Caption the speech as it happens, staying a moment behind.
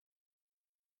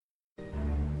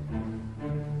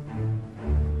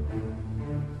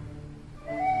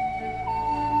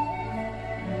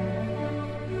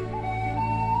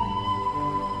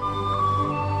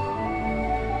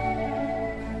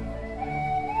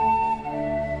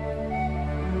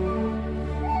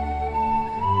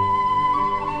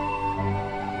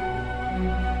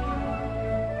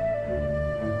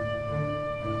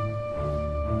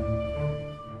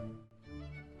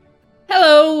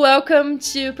welcome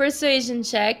to Persuasion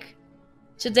Check.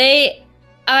 Today,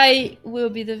 I will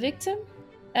be the victim.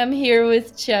 I'm here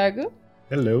with Thiago.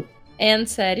 Hello. And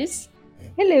Seris.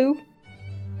 Hello.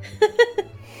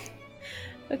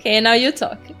 Okay, now you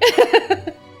talk.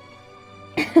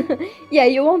 Yeah,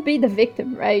 you won't be the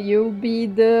victim, right? You'll be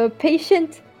the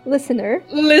patient listener.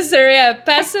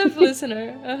 Passive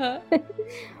listener. Uh-huh.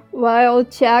 While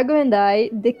Thiago and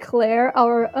I declare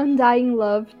our undying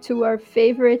love to our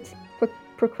favorite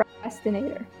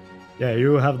procrastinator. Yeah,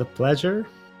 you have the pleasure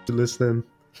to listen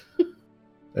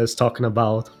us talking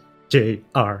about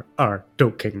J.R.R.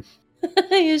 Tolkien.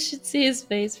 You should see his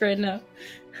face right now.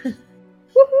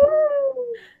 Woohoo!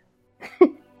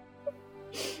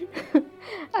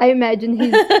 I imagine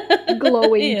he's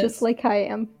glowing Yes. just like I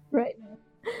am right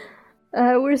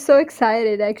now. We're so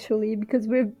excited actually because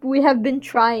we have been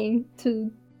trying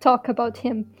to talk about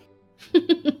him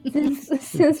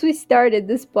since we started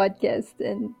this podcast,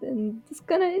 and it's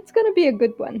gonna be a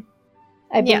good one,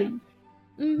 I Yeah. believe.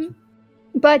 Mm-hmm.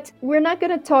 But we're not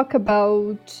gonna talk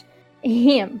about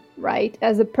him, right,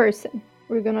 as a person.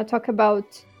 We're gonna talk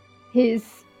about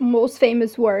his most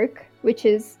famous work, which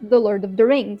is The Lord of the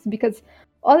Rings, because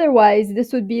otherwise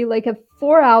this would be like a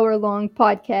 4-hour-long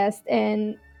podcast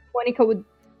and Monica would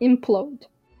implode.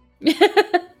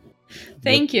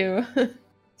 Thank you.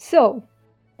 So,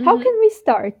 how Mhm. can we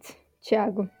start,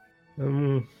 Thiago?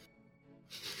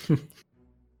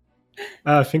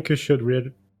 I think you should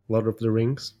read Lord of the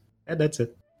Rings. And that's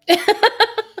it.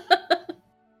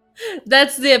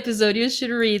 That's the episode. You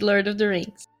should read Lord of the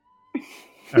Rings.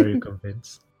 Are you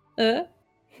convinced? Uh?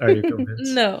 Are you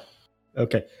convinced? No.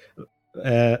 Okay.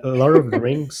 Lord of the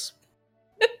Rings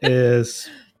is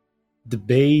the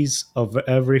base of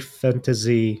every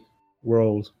fantasy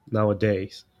world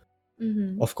nowadays.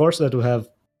 Mm-hmm. Of course, that will have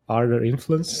other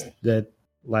influence that,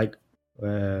 like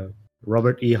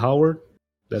Robert E. Howard,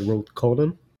 that wrote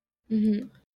Conan, Mm-hmm.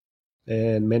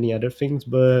 and many other things.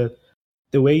 But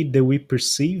the way that we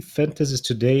perceive fantasies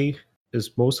today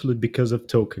is mostly because of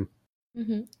Tolkien.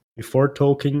 Mm-hmm. Before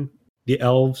Tolkien, the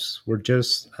elves were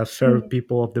just a fairy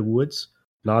people of the woods,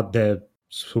 not the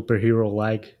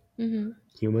superhero-like Mm-hmm.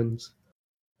 humans.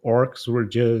 Orcs were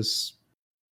just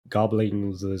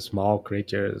goblins, small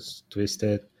creatures,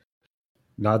 twisted,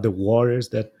 not the warriors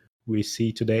that we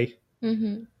see today.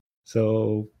 Mm-hmm.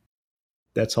 So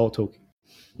that's all Tolkien.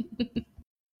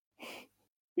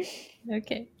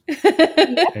 Okay.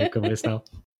 Are you convinced now?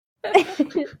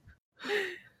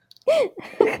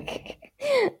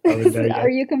 we there yet? Are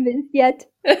you convinced yet?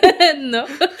 No.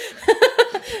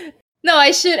 No,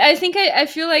 I should. I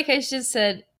feel like I should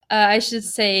said. I should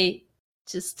say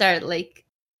to start like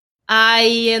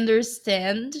I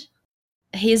understand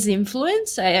his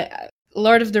influence.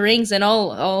 Lord of the Rings and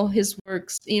all his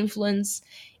works influence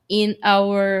in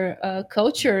our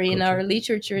culture, in our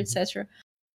literature, etc.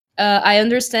 I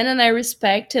understand and I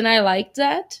respect and I like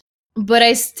that, but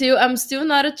I'm still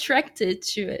not attracted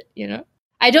to it. You know,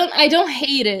 I don't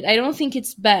hate it. I don't think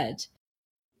it's bad.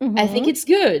 I think it's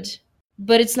good,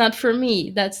 but it's not for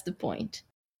me. That's the point.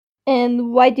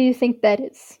 And why do you think that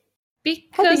is?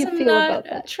 Because you I'm feel not about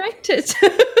that? attracted.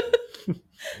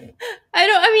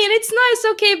 I mean, it's nice,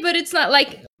 okay, but it's not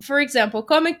like, for example,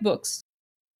 comic books.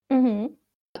 Mm-hmm.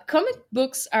 Comic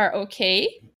books are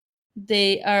okay.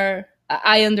 They are.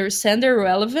 I understand their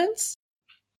relevance,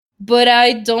 but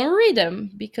I don't read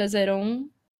them because I don't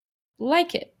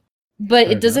like it. But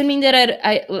Fair it doesn't enough.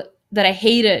 mean that I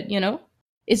hate it. You know,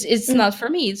 it's not for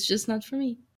me. It's just not for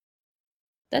me.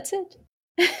 That's it.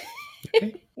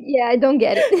 Okay. Yeah, I don't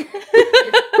get it.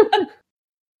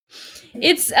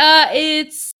 It's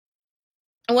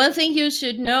one thing you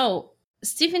should know.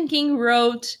 Stephen King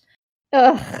wrote.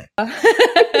 Ugh.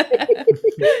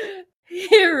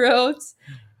 He wrote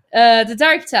The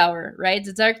Dark Tower, right?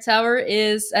 The Dark Tower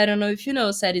is, I don't know if you know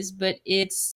Sadis, but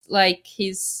it's like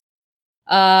his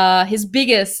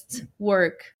biggest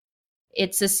work.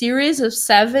 It's a series of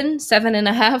seven and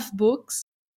a half books,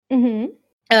 Mm-hmm.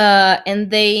 and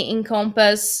they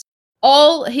encompass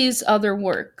all his other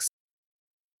works.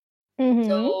 Mm-hmm.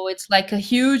 So it's like a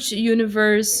huge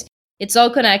universe. It's all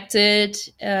connected,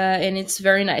 and it's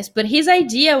very nice. But his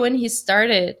idea when he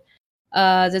started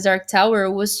The Dark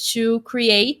Tower was to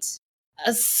create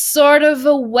a sort of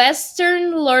a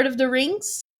Western Lord of the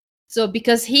Rings. So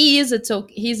because he's a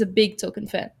big Tolkien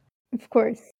fan, Of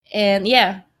course. and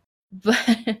yeah, but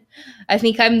I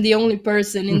think I'm the only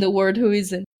person in the world who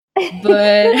isn't.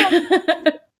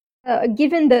 But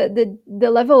Given the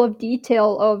level of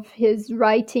detail of his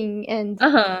writing, and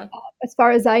as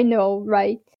far as I know,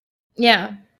 right?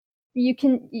 Yeah. You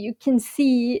can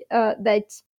see that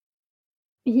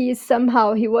he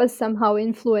was somehow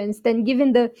influenced, and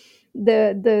given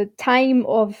the time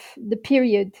of the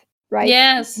period, right,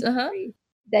 Yes. history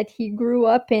that he grew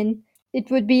up in, it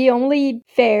would be only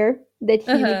fair that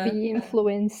he would Uh-huh. be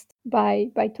influenced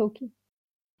by Tolkien.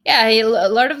 Yeah,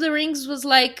 Lord of the Rings was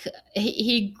like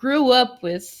he grew up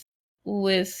with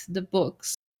the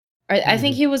books. I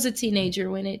think he was a teenager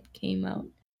when it came out.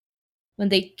 When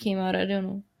they came out, I don't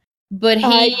know. But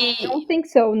I don't think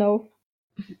so. No.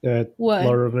 What?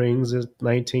 Lord of the Rings is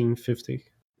 1950.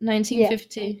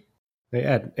 1950.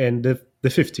 Yeah, and the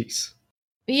 50s.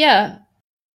 Yeah.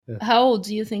 Yeah. How old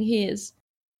do you think he is?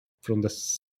 From the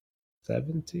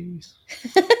 70s.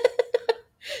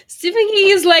 Stephen King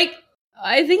is like,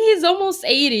 I think he's almost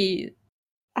 80.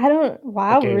 I don't.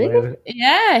 Wow, Okay, really?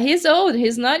 Yeah, he's old.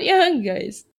 He's not young,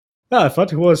 guys. I thought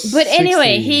he was. But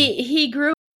anyway, 60. he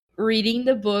grew up reading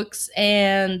the books,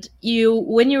 and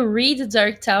when you read The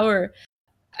Dark Tower,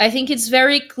 I think it's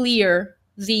very clear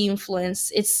the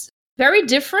influence. It's very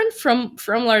different from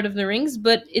Lord of the Rings,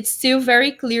 but it's still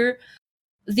very clear.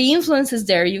 The influence is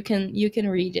there. You can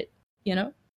read it. You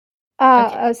know.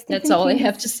 Okay, that's all I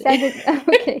have to say.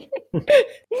 Okay.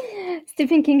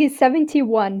 Stephen King is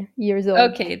 71 years old.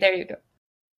 Okay, there you go.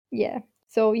 Yeah.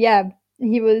 So yeah,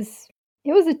 he was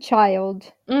a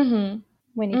child Mm-hmm.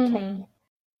 when it came.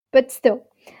 But still.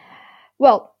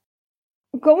 Well,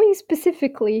 going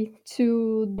specifically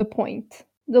to the point.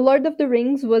 The Lord of the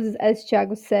Rings was, as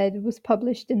Thiago said, was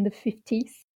published in the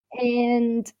 50s,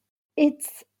 and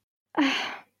it's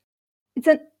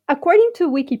according to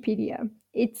Wikipedia,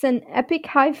 it's an epic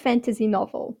high fantasy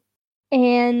novel.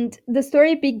 And the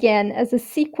story began as a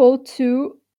sequel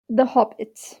to The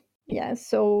Hobbit. Yeah,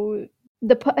 so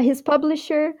his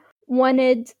publisher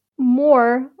wanted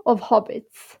more of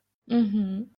hobbits.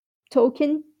 Mm-hmm.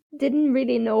 Tolkien didn't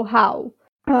really know how.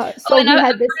 So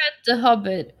I've read The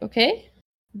Hobbit. Okay,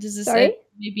 this is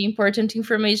maybe important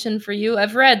information for you.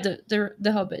 I've read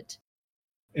the Hobbit.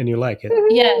 And you like it?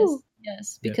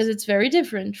 Yes, because it's very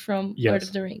different from Lord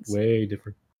of the Rings. Way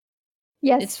different.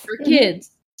 Yes, it's for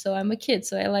kids. So I'm a kid,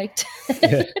 so I liked.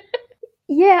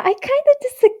 Yeah, I kind of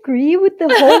disagree with the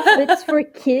whole "it's for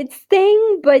kids"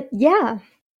 thing, but yeah.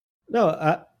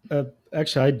 No,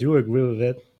 actually, I do agree with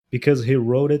it because he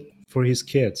wrote it for his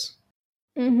kids.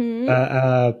 Mm-hmm.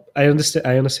 I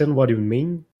understand what you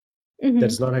mean. Mm-hmm.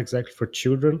 That's not exactly for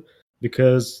children,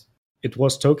 because it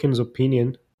was Tolkien's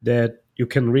opinion that you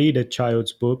can read a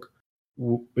child's book.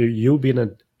 You being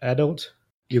an adult,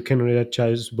 you can read a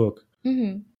child's book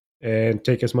and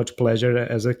take as much pleasure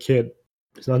as a kid.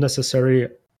 It's not necessarily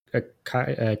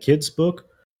a kid's book,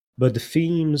 but the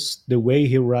themes, the way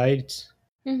he writes,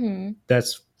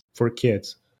 that's for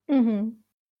kids.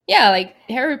 Yeah, like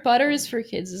Harry Potter is for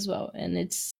kids as well, and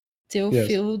it's still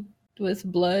filled with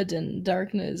blood and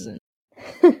darkness, and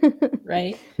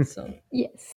right? So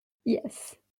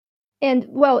yes. And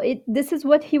well, this is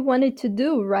what he wanted to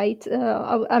do, right?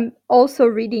 I'm also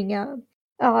reading.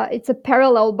 It's a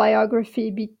parallel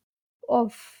biography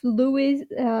of Lewis,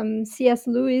 C.S.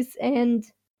 Lewis, and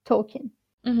Tolkien.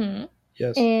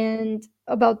 Yes. And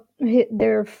about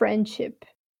their friendship,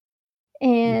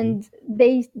 and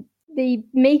they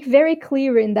make very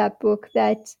clear in that book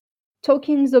that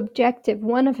Tolkien's objective,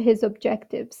 one of his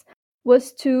objectives,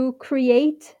 was to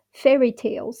create fairy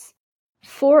tales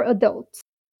for adults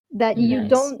that you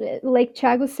don't, like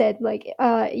Thiago said, like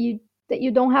that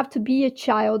you don't have to be a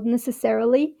child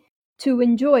necessarily to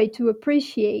enjoy, to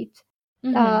appreciate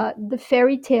the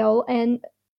fairy tale, and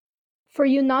for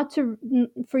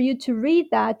you to read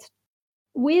that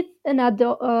with an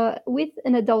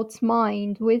adult's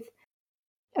mind, with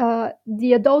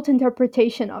the adult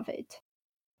interpretation of it.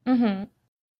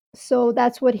 So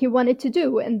that's what he wanted to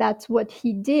do, and that's what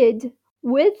he did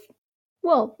with,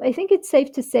 well, I think it's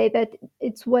safe to say that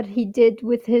it's what he did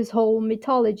with his whole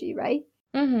mythology, right?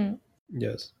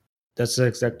 Yes, that's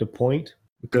exactly the point,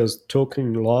 because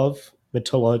Tolkien loved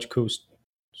mythological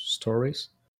stories.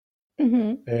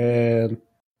 And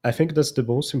I think that's the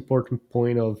most important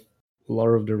point of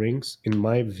Lord of the Rings, in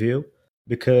my view,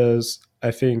 because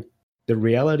I think the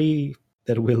reality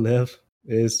that we live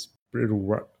is pretty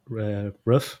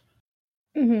rough.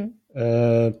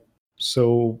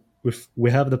 So if we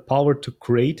have the power to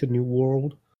create a new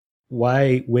world,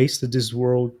 why waste this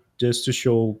world just to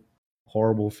show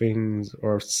horrible things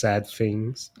or sad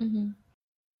things?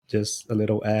 Just a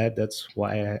little ad. That's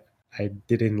why I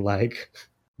didn't like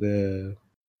the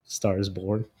Star is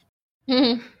Born.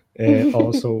 And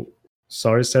also,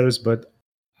 sorry, Sarah, but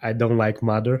I don't like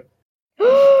Mother.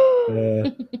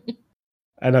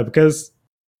 I know, because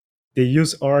they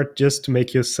use art just to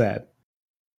make you sad.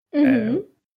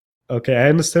 Okay, I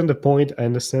understand the point. I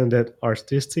understand that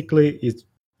artistically it's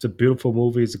a beautiful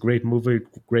movie. It's a great movie,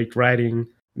 great writing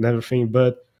and everything.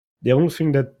 But the only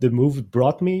thing that the movie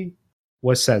brought me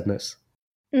was sadness,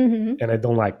 Mm-hmm. and I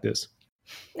don't like this.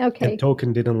 Okay. And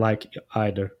Tolkien didn't like it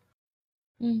either.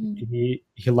 Mhm.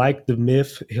 He liked the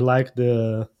myth. He liked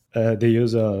the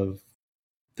use of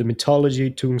the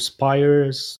mythology to inspire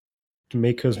us, to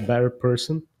make us better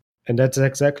person, and that's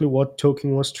exactly what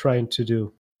Tolkien was trying to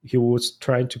do. He was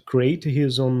trying to create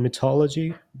his own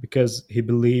mythology because he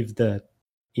believed that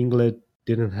England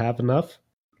didn't have enough,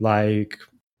 like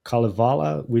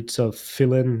Kalevala, which is a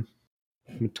Finland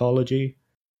mythology,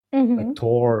 Mm-hmm. like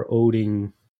Thor,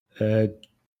 Odin.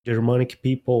 Germanic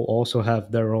people also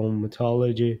have their own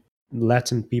mythology.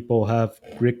 Latin people have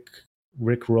Greek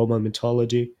Roman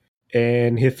mythology,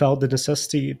 and he felt the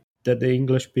necessity that the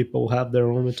English people have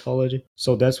their own mythology.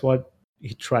 So that's what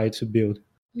he tried to build.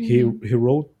 Mhm. He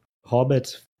wrote Hobbit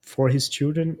for his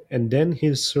children, and then he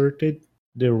inserted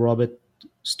the Hobbit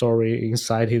story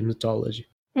inside his mythology,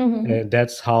 Mm-hmm. and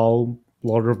that's how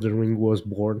Lord of the Ring was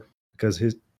born. Because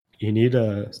he need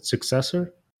a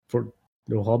successor for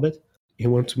the Hobbit. He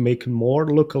wanted to make it more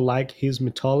look like his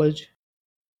mythology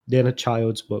than a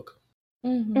child's book.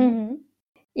 Mhm. Mm-hmm.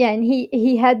 Yeah, and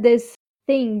he had this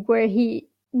thing where he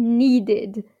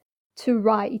needed to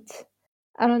write.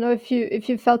 I don't know if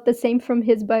you felt the same from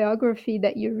his biography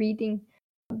that you're reading,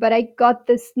 but I got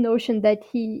this notion that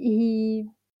he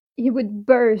would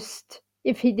burst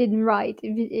if he didn't write,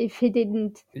 if he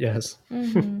didn't, Yes.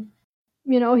 Mhm.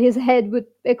 his head would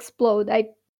explode. I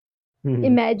Mhm.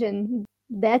 imagine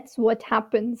that's what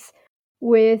happens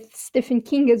with Stephen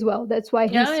King as well. That's why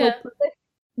he's Yeah, so yeah. prolific,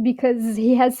 because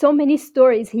he has so many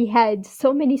stories. He had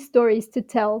so many stories to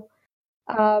tell,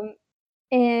 um,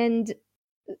 and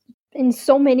in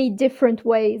so many different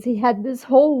ways. He had this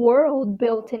whole world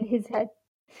built in his head.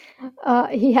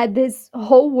 He had this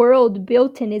whole world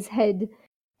built in his head,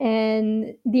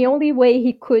 and the only way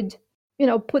he could,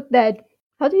 put that.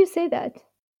 How do you say that?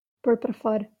 Por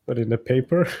favor. But in the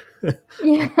paper,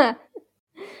 Yeah.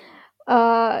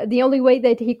 The only way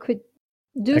that he could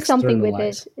do something with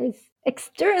externalize. it is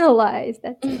externalize.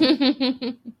 That's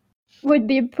it. Would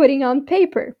be putting on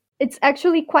paper. It's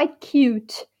actually quite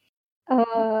cute.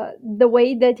 The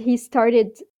way that he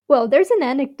started. Well, there's an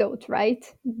anecdote, right?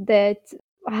 That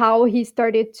how he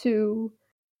started to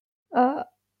uh,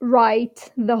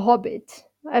 write The Hobbit.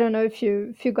 I don't know if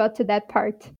you got to that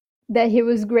part. That he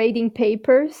was grading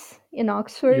papers in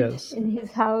Oxford Yes. in his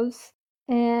house,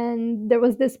 and there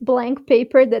was this blank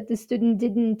paper that the student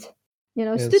didn't.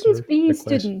 Students Answer being the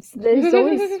question. students. There's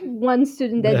always one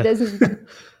student that Yeah. doesn't.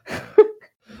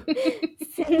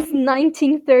 Since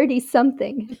 1930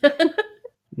 something,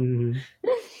 Mhm.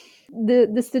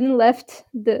 the student left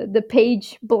the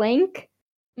page blank.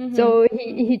 Mhm. So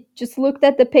he just looked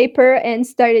at the paper and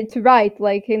started to write,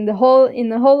 like in the hole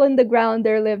in the ground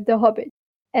there lived the hobbit.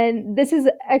 And this is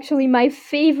actually my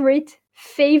favorite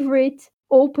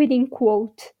opening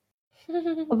quote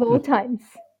of all times.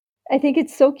 I think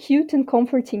it's so cute and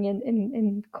comforting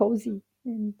and cozy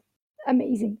and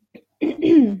amazing.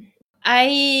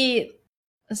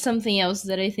 Something else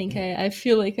that I think I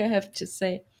feel like I have to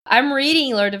say. I'm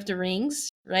reading Lord of the Rings,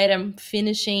 right? I'm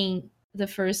finishing the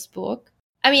first book.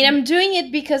 I mean, I'm doing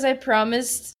it because I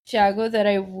promised Thiago that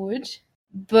I would,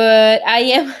 but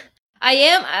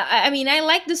I mean, I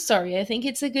like the story. I think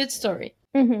it's a good story.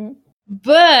 Mm-hmm.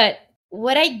 But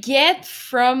what I get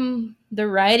from the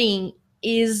writing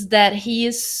is that he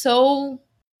is so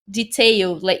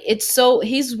detailed. Like, it's so,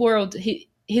 his world,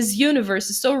 his universe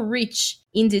is so rich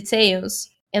in details.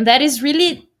 And that is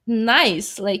really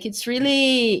nice. Like, it's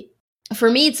really, for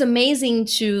me, it's amazing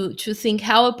to think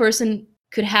how a person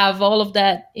could have all of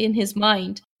that in his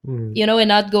mind, Mhm. and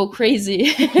not go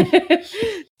crazy.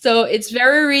 So it's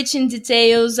very rich in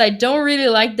details. I don't really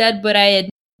like that,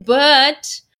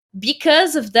 but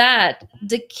because of that,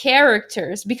 the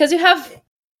characters, because you have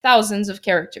thousands of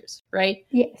characters, right?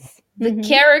 Yes. The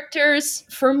characters,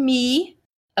 for me,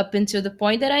 up until the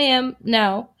point that I am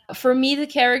now, for me, the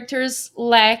characters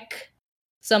lack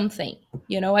something.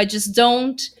 I just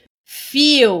don't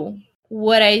feel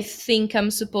what I think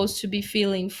I'm supposed to be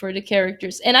feeling for the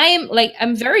characters. And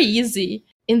I'm very easy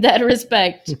in that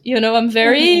respect. I'm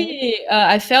very,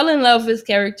 I fell in love with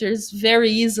characters very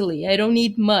easily. I don't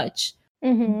need much,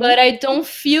 but I don't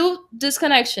feel this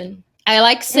connection. I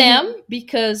like Sam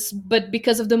because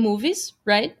of the movies,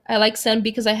 right? I like Sam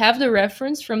because I have the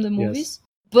reference from the movies. Yes.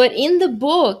 But in the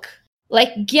book,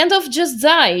 like, Gandalf just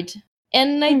died,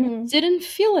 and I didn't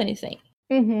feel anything.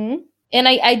 And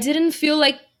I didn't feel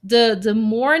like the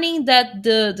mourning that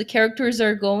the characters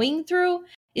are going through.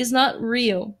 is not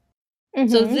real.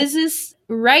 So this is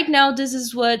right now, this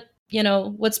is what,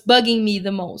 what's bugging me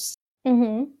the most.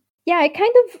 Yeah, I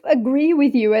kind of agree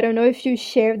with you. I don't know if you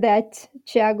share that,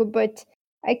 Thiago, but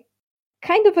I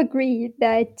kind of agree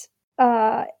that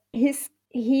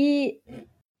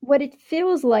what it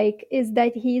feels like is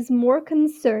that he's more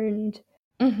concerned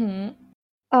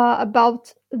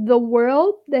about the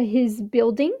world that he's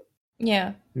building.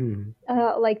 Yeah.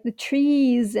 Like the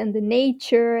trees and the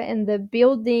nature and the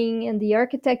building and the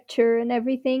architecture and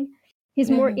everything.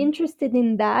 He's more interested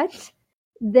in that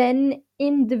than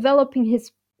in developing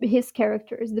his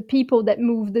characters, the people that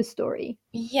move the story.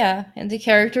 Yeah, and the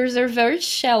characters are very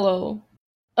shallow.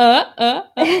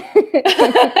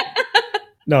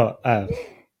 No,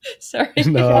 sorry.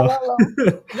 no.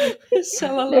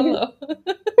 Shallow.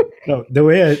 No, the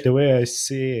way I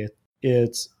see it,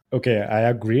 it's okay. I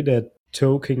agree that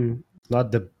Tolkien is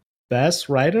not the best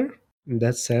writer in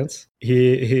that sense.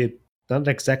 He doesn't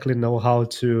exactly know how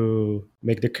to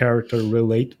make the character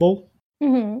relatable,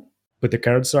 but the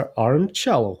characters aren't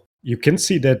shallow. You can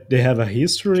see that they have a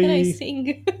history. Can I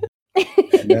sing?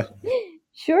 Yeah.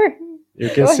 Sure. You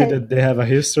can see that they have a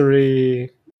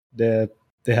history, that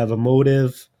they have a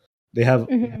motive, they have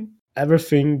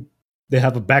everything. They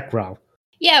have a background.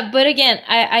 Yeah, but again,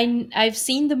 I've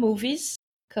seen the movies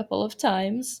a couple of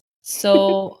times,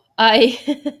 so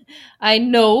I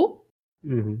know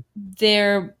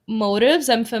their motives.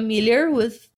 I'm familiar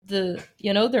with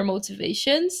their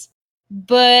motivations.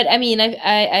 But I mean,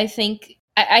 I think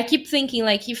I keep thinking,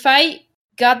 like, if I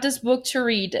got this book to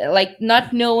read, like,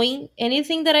 not knowing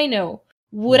anything that I know,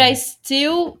 would I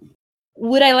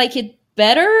like it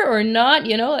better or not?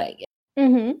 Like.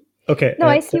 Okay. No,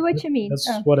 I see what you mean. That's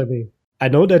what I mean. I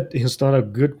know that he's not a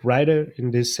good writer in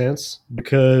this sense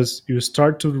because you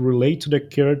start to relate to the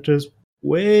characters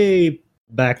way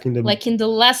back in the in the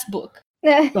last book.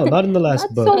 No, not in the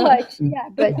last book. Not so much. Yeah,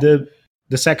 but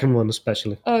the second one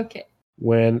especially. Okay.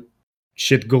 When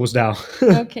shit goes down.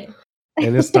 Okay.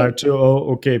 And you start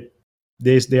to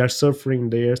they are suffering,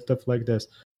 they are stuff like this.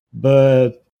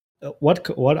 But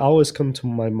what always comes to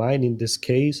my mind in this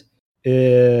case,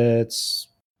 it's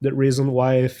the reason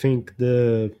why I think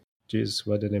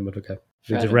what's the name of the guy?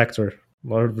 The director,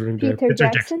 Lord of the Rings. Peter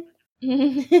Jackson.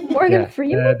 Morgan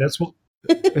Freeman. That's what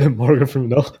Morgan Freeman.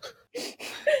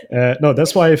 No, no,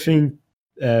 that's why I think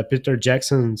Peter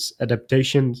Jackson's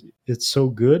adaptation is so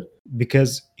good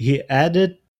because he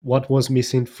added what was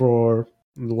missing from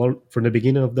the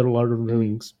beginning of the Lord of the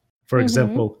Rings. For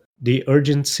example, the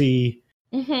urgency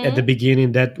at the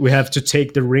beginning that we have to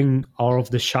take the ring out of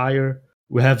the Shire.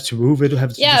 We have to move it. We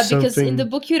have to do something. Because in the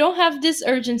book you don't have this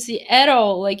urgency at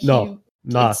all. Like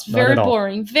it's very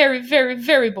boring. Very, very,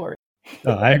 very boring.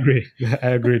 No, I agree.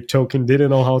 I agree. Tolkien didn't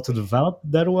know how to develop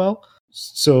that well.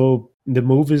 So in the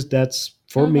movies, that's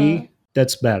for me,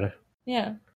 that's better.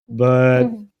 Yeah. But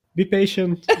be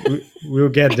patient. We'll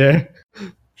get there.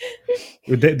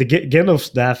 The Gandalf's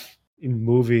death in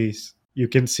movies, you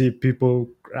can see people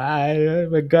cry, oh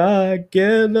my god,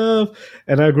 Gandalf.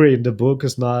 And I agree, the book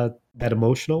is not that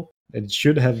emotional. It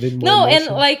should have been more emotional. And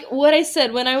like what I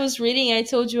said when I was reading, I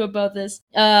told you about this.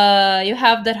 You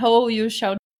have that whole "you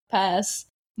shall pass"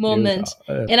 moment,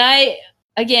 and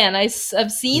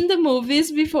I've seen the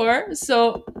movies before,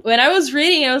 so when I was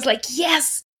reading, I was like,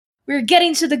 yes, we're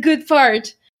getting to the good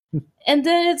part. And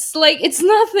then it's like, it's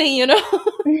nothing,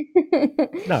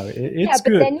 No, it's but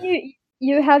good. Then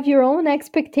you have your own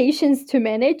expectations to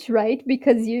manage, right?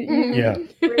 Because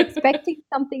you're expecting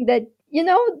something that,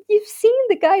 you've seen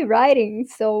the guy writing,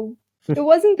 so it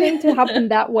wasn't going to happen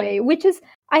that way, which is,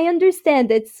 I understand,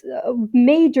 it's a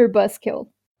major buzzkill.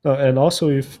 And also,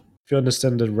 if you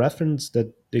understand the reference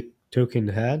that the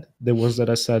Tolkien had, the ones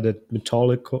that I said that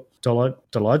mythological,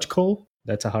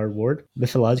 that's a hard word,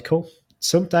 mythological,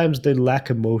 sometimes they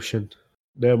lack emotion.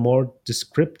 They're more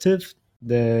descriptive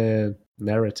than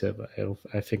narrative.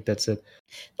 I think that's it.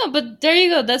 No, but there you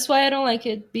go. That's why I don't like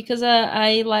it, because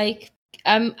I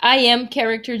am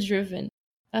character driven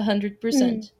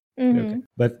 100%. Okay.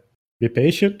 But be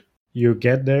patient. You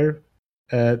get there.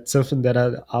 Something that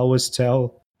I always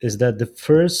tell is that the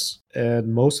first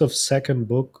and most of second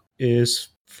book is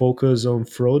focused on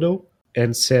Frodo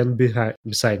and Sam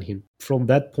beside him. From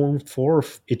that point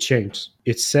forth, it changed.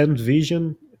 It's Sam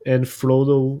vision and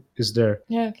Frodo is there.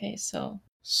 Yeah. Okay.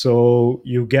 So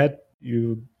you get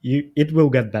it will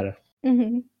get better.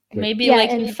 Maybe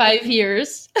in 5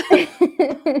 years,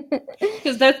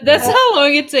 because that's how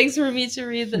long it takes for me to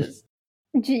read this.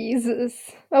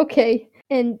 Jesus. Okay.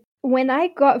 And when I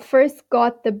first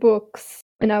got the books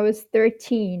when I was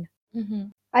 13,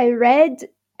 I read,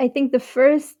 I think, the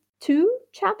first 2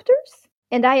 chapters,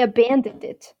 and I abandoned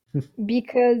it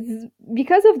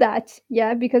because of that.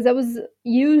 Yeah, because I was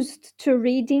used to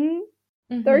reading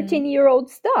 13-year-old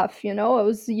stuff, I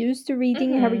was used to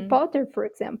reading Harry Potter, for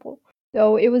example.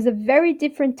 So it was a very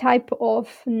different type of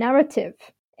narrative,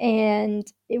 and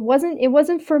it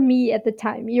wasn't for me at the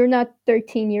time. You're not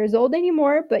 13 years old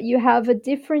anymore, but you have a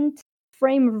different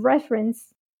frame of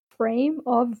reference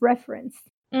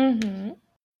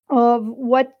of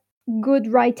what good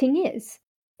writing is.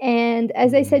 And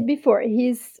as I said before,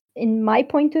 he's, in my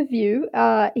point of view,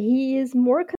 he is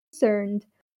more concerned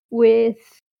with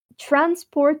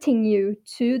transporting you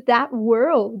to that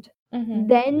world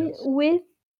than with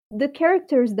the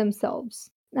characters themselves,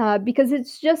 because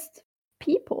it's just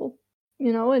people,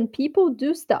 and people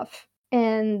do stuff.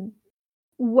 And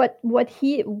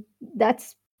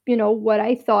that's what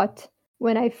I thought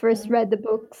when I first read the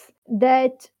books,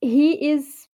 that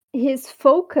his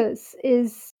focus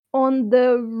is on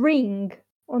the ring,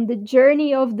 on the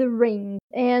journey of the ring.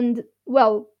 And,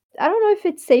 well, I don't know if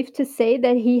it's safe to say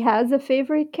that he has a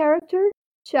favorite character.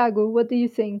 Thiago, what do you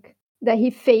think? That he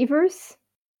favors?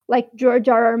 Like George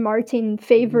R.R. Martin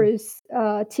favors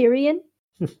Tyrion?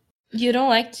 You don't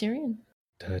like Tyrion?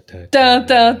 Dun,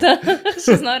 dun, dun.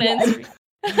 She's not answering.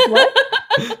 What?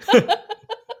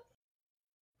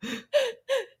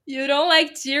 You don't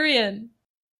like Tyrion?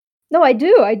 No, I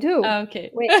do. Oh,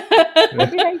 okay. Wait,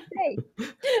 what did I say?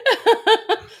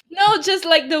 No, just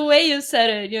like the way you said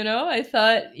it, I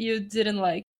thought you didn't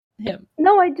like him.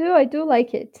 No, I do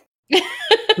like it.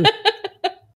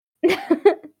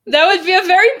 That would be a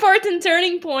very important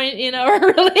turning point in our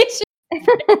relationship.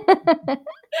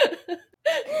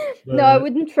 No, I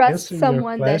wouldn't trust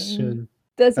someone that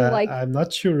doesn't like. I'm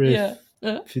not sure if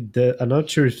I'm not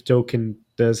sure if Tolkien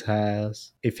does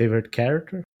has a favorite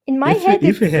character. In my head,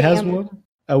 if he it's has Sam. one,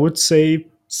 I would say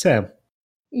Sam.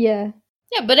 Yeah.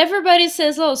 Yeah, but everybody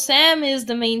says, "Oh, Sam is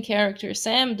the main character.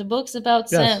 Sam, the book's about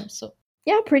Sam." So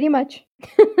yeah, pretty much.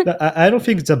 I don't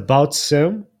think it's about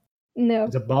Sam. No,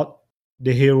 it's about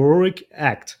the heroic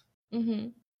act.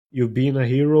 You being a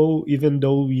hero, even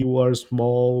though you are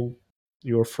small,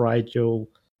 you're fragile.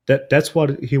 That's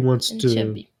what he wants to.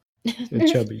 Chubby. And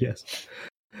chubby, yes.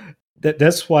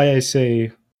 That's why I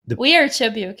say we are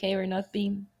chubby. Okay, we're not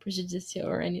being prejudicial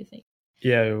or anything.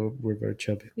 Yeah, we're very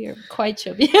chubby. We are quite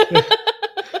chubby.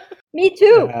 Me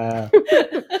too.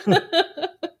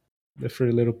 The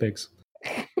three little pigs.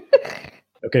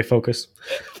 Okay, focus.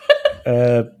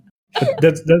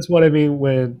 That's what I mean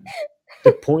when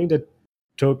the point that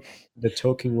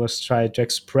Tolkien was trying to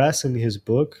express in his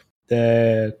book,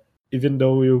 that even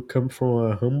though you come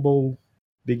from a humble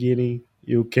beginning,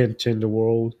 you can change the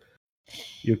world.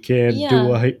 You can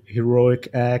do a heroic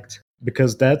act,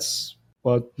 because that's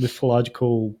what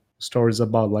mythological stories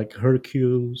about, like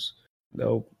Hercules,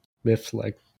 myth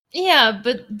like. Yeah,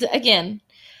 but again.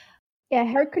 Yeah,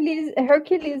 Hercules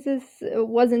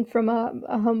wasn't from a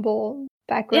humble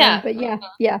background, but yeah,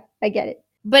 I get it.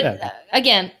 But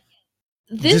again,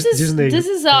 this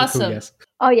is awesome. Yes.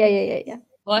 Oh yeah.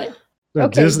 What? No,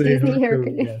 okay, Disney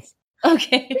Hercules. Yes.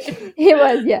 Okay. It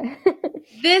was, yeah.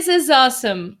 This is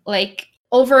awesome. Like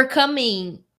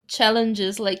overcoming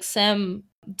challenges like Sam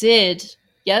did.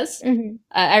 Yes? Mm-hmm.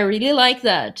 I really like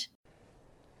that.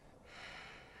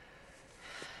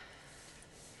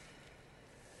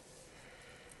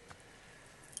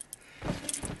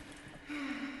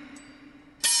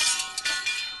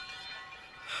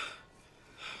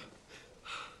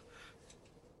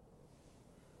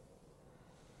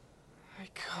 I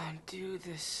can't do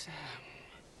this, Sam.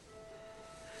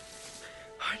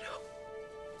 I know.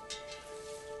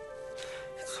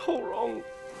 It's all wrong.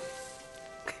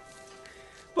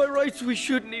 By rights, we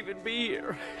shouldn't even be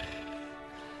here.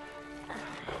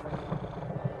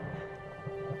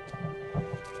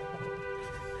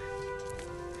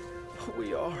 But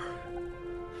we are.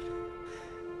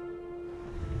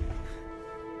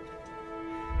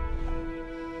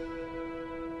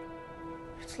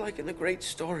 It's like in the great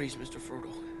stories, Mr.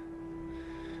 Frodo.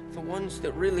 The ones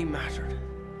that really mattered.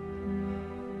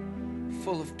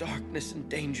 Full of darkness and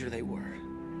danger they were.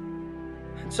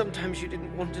 And sometimes you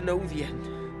didn't want to know the end.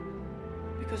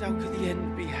 Because how could the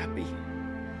end be happy?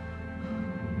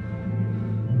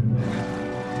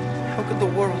 How could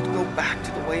the world go back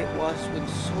to the way it was when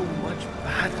so much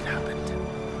bad had happened?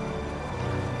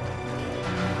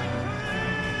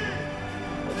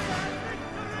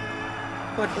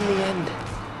 But in the end,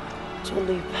 it's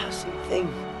only a passing thing.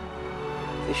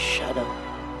 This shadow.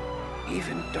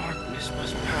 Even darkness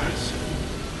must pass.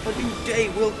 A new day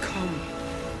will come.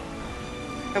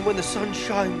 And when the sun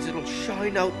shines, it'll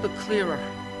shine out the clearer.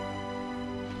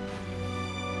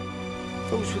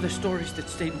 Those were the stories that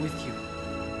stayed with you,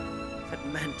 that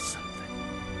meant something,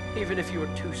 even if you were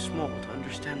too small to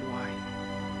understand why.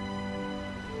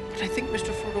 But I think,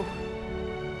 Mr. Frodo,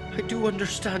 I do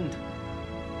understand.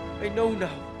 I know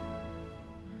now.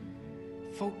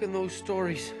 Folk in those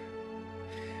stories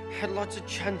had lots of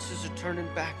chances of turning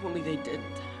back, only they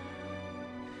didn't.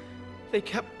 They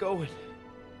kept going.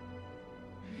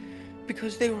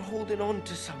 Because they were holding on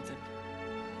to something.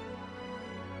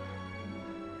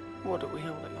 What are we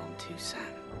holding on to, Sam?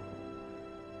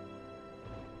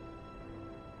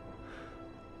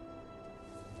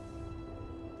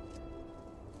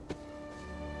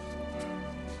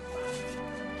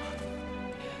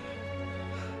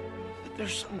 That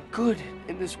there's some good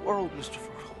in this world, Mr.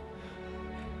 Frodo.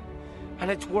 And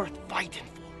it's worth fighting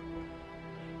for.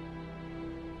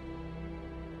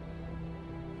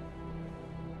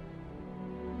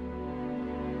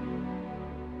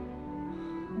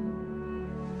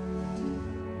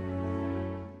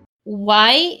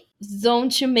 Why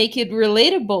don't you make it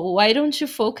relatable? Why don't you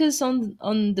focus on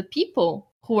the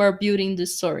people who are building the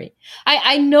story?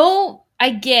 I know, I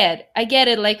get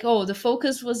it. Like, oh, the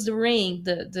focus was the ring,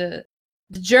 the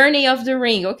journey of the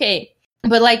ring. Okay,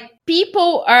 but like,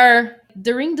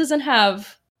 the ring doesn't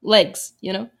have legs,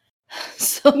 you know.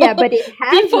 So Yeah, but it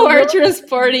has people are rope.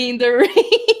 transporting the ring.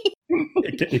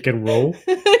 It can roll.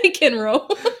 It can roll.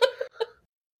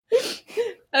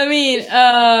 I mean,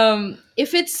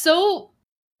 if it's so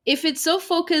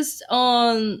focused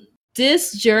on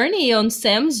this journey, on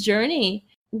Sam's journey,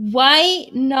 why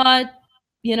not,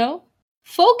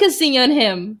 focusing on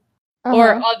him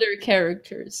or other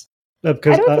characters? No,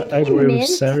 because I don't think I he agree with meant-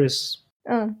 Saris.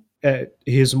 Uh,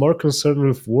 He's more concerned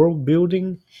with world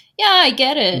building Yeah, I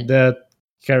get it. than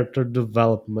character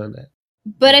development.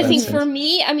 But I That think sense. for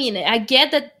me, I mean, I get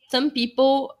that some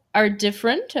people are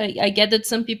different. I get that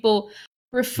some people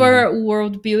prefer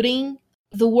world building.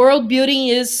 The world building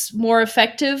is more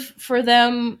effective for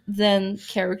them than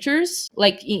characters,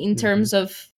 like in terms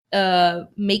of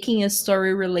making a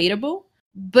story relatable.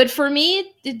 But for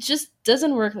me, it just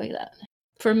doesn't work like that.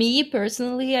 For me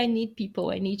personally, I need people.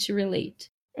 I need to relate.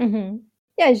 Mm-hmm.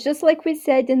 Yeah, it's just like we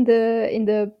said in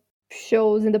the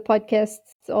shows, in the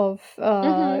podcasts of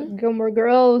Gilmore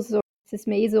Girls or Mrs.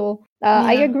 Maisel.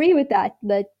 I Yeah. agree with that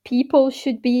people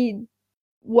should be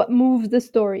what moves the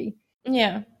story.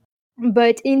 Yeah.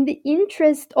 But in the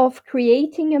interest of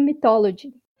creating a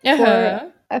mythology Uh-huh.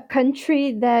 for a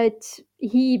country that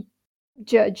he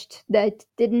judged that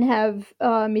didn't have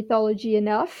mythology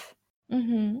enough,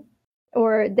 Mm-hmm.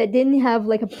 or that didn't have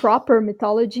like a proper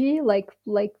mythology, like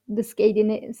the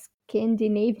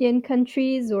Scandinavian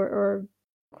countries or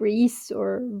Greece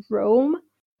or Rome.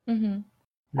 Mm-hmm.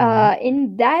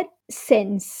 In that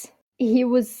sense, he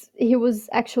was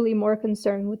actually more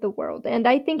concerned with the world, and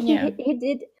I think Yeah. he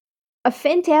did a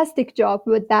fantastic job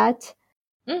with that.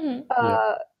 Mm-hmm.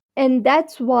 And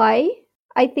that's why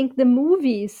I think the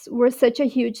movies were such a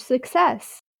huge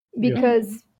success,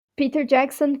 because Peter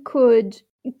Jackson could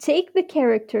take the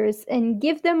characters and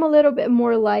give them a little bit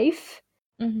more life,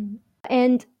 Mm-hmm.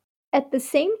 and at the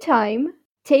same time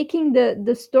taking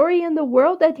the story and the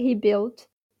world that he built,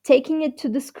 taking it to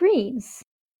the screens.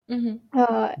 Mm-hmm.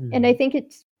 And I think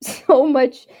it's so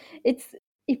much, it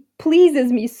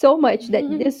pleases me so much that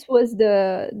this was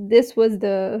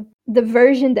the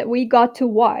version that we got to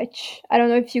watch. I don't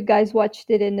know if you guys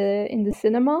watched it in the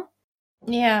cinema.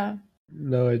 Yeah.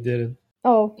 No, I didn't.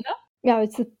 Oh, No? yeah,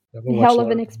 it's a Never watched hell a of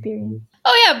lot an of experience. movies.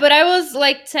 Oh yeah, but I was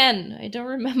like 10. I don't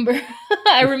remember.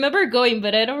 I remember going,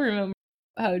 but I don't remember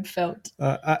how it felt.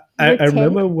 I You're 10?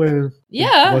 remember when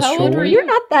Yeah, was how old were showing. you? You're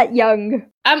not that young.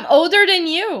 I'm older than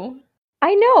you.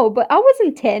 I know, but I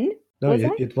wasn't 10. No, Was I?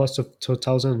 it was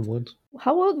 2001.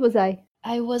 How old was I?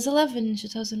 I was 11 in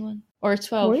 2001 or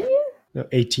 12. Were you? No,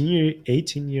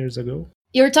 18 years ago.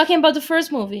 You were talking about the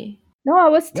first movie. No, I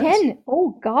was Yes. 10.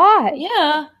 Oh God.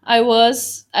 Yeah, I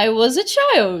was a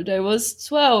child. I was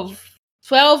 12.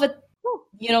 12 at,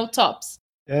 tops.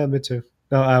 Yeah, me too.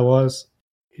 No, I was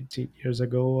 18 years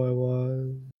ago. I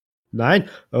was 9.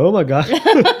 Oh my god.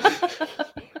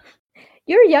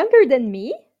 You're younger than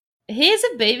me? He's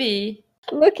a baby.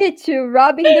 Look at you,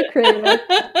 robbing the cradle.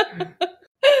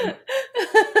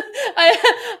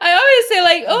 I always say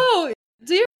like, oh,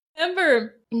 do you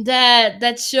remember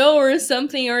that show or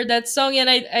something or that song? And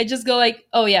I just go like,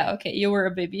 oh yeah, okay, you were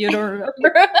a baby, you don't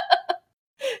remember.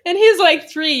 And he's like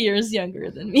 3 years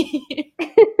younger than me.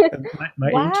 my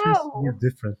interests Wow. were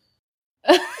different.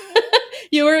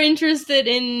 You were interested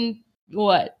in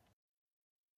what?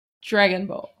 Dragon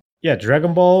Ball. Yeah,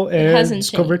 Dragon Ball and hasn't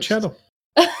Discovery changed.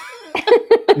 Channel.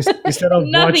 Instead of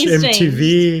watch Nothing's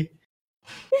MTV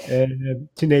and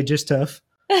teenager stuff.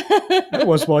 I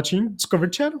was watching Discovery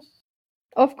Channel.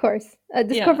 Of course.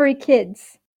 Discovery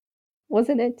Kids,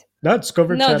 wasn't it? Not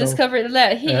Discovery Channel. No, Discovery.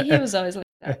 He was always like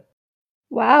that.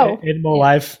 Wow. Animal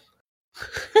Life.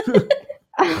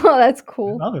 Oh, that's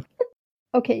cool. I love it.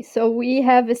 Okay, so we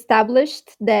have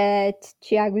established that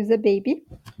Thiago is a baby.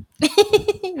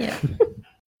 Yeah.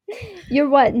 You're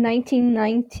what,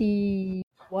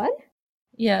 1991?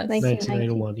 Yes.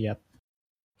 1991, yeah.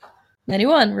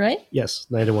 91, right? Yes,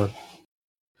 91.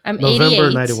 I'm November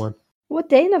 88. 91. What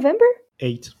day? November?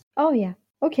 8. Oh, yeah.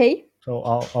 Okay. So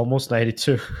almost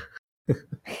 92. And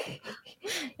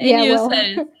Yeah, you well,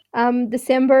 said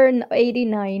December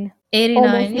 89. 89.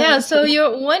 almost Yeah, so 92.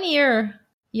 you're 1 year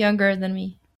younger than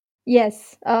me.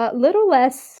 Yes, a little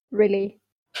less, really.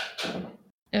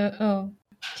 Oh.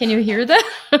 Can you hear that?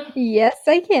 Yes,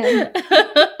 I can.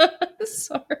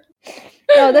 Sorry.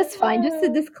 No, that's fine. Just a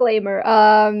disclaimer.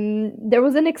 There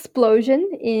was an explosion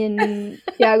in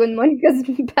Thiago and Monica's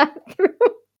bathroom.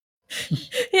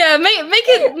 Yeah, make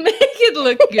it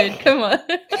look good. Come on.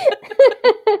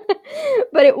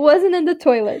 But it wasn't in the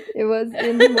toilet. It was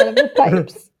in one of the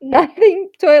pipes. Nothing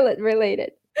toilet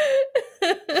related.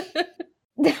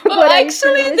 Well, But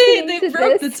actually, after they listening to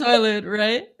broke this- the toilet,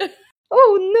 right?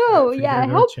 Oh no! I think Yeah, they're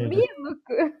gonna help change me it. look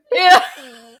good. Yeah.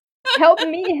 Help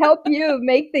me help you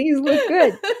make things look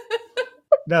good.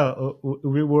 No,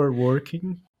 we were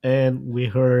working and we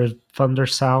heard thunder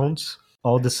sounds.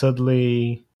 All of a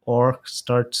sudden, orc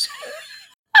starts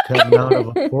coming out of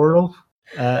a portal.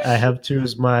 I have to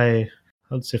use my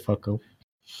how to say fucko?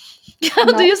 How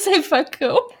do you say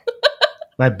fucko?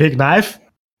 My big knife.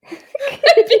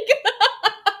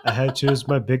 I had to use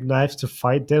my big knife to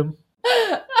fight them,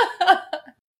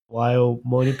 while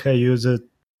Monica used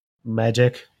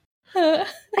magic.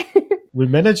 We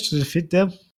managed to defeat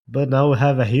them, but now we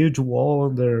have a huge wall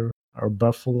under our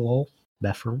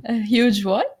bathroom. A huge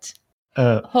what?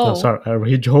 No, Hole. sorry, a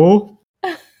huge hole.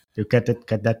 You get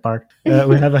that part. We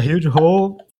have a huge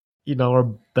hole in our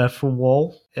bathroom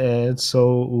wall, and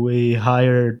so we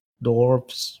hired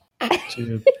dwarves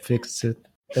to fix it,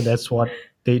 and that's what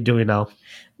they're doing now.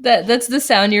 That's the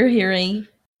sound you're hearing.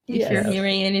 If Yes. you're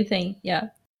hearing anything, yeah.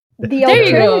 The There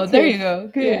you go. alternative- There you go.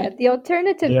 Good. Yeah, the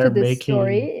alternative They to are this making-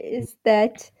 story is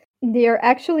that they are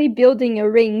actually building a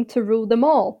ring to rule them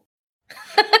all.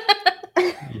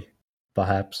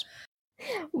 Perhaps.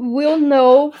 We'll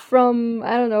know from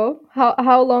I don't know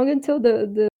how long until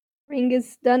the ring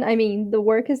is done. I mean, the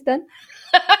work is done.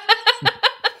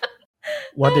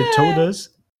 What they told us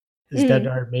is that Mm.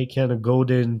 they're making a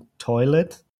golden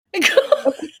toilet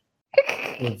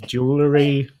with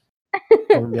jewelry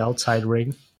on the outside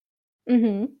ring.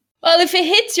 Mm-hmm. Well, if it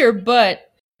hits your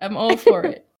butt, I'm all for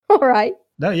it. All right.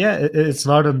 No, yeah, it's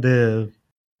not on the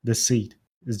seat.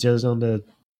 It's just on the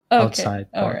Okay. outside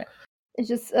All part. right. It's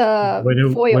just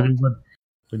When foil.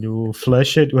 you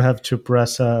flush it, you have to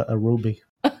press a ruby.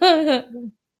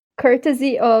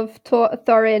 Courtesy of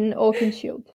Thorin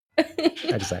Oakenshield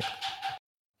Exactly.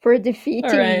 for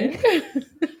defeating All right.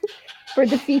 for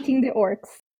defeating the orcs.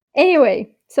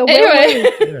 Anyway, so Anyway.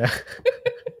 Yeah.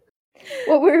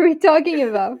 what were we talking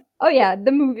about? Oh yeah,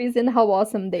 the movies and how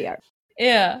awesome they are.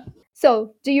 Yeah.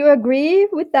 So, do you agree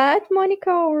with that,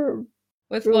 Monica, or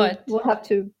With we'll- what? We'll have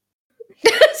to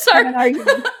Sorry. have an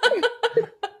argument.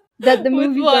 That the With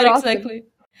movies what are awesome. exactly?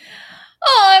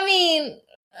 Oh, I mean,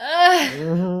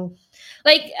 Mhm.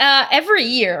 like every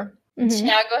year, Mhm.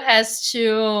 Thiago has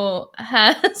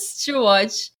to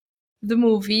watch the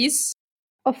movies.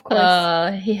 Of course.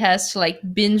 He has to like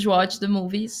binge watch the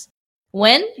movies.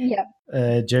 When? Yeah.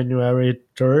 January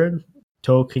 3rd,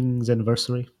 Tolkien's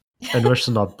anniversary.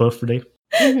 Anniversary, not birthday.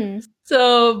 Mhm.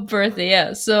 So birthday,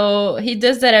 yeah. So he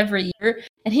does that every year,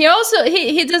 and he also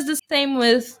he does the same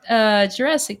with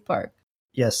Jurassic Park.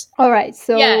 Yes. All right.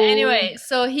 So Yeah. Anyway,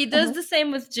 so he does Uh-huh. the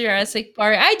same with Jurassic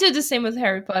Park. I do the same with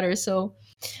Harry Potter. So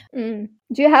do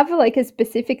you have like a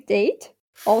specific date?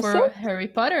 Also? for Harry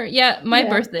Potter, yeah, my Yeah.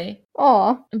 birthday,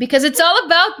 Aw. because it's all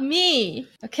about me.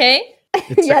 Okay.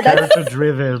 It's Yeah, a that's- character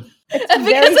driven. It's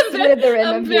Because very I'm Slytherin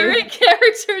I'm of very you.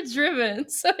 character driven,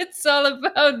 so it's all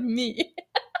about me.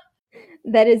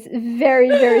 That is very,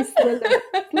 very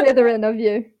Slytherin of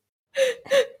you.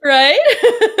 Right?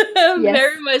 I'm Yes.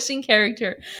 very much in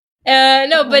character.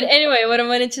 No, but Uh-huh. anyway, what I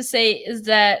wanted to say is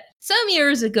that some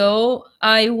years ago,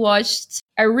 I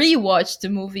rewatched the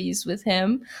movies with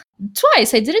him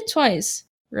twice. I did it twice,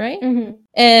 right? Mhm.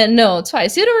 And no,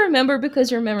 twice. You don't remember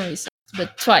because your memory sucks,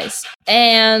 but twice.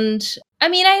 And I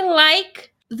mean, I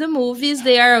like the movies.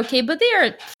 They are okay, but they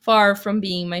are far from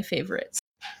being my favorites.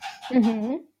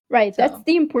 Mhm. Right. So. That's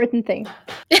the important thing.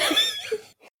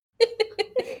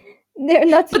 They're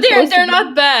not. But supposed they're to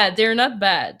not bad. They're not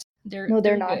bad. No, they're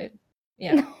they're not. good.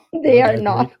 Yeah. They I are agree.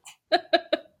 not.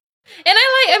 And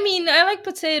I like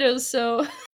potatoes, so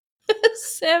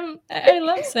Sam, I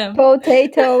love Sam.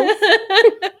 Potatoes.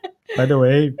 By the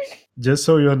way, just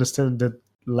so you understand the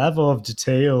level of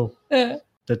detail Uh,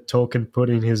 that Tolkien put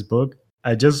in his book,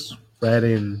 I just read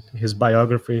in his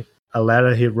biography a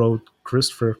letter he wrote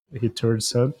Christopher, his third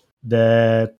son,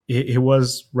 that he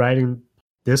was writing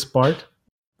this part,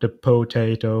 the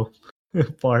potato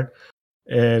part,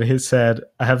 and he said,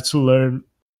 I have to learn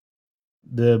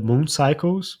the moon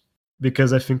cycles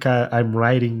because I think I'm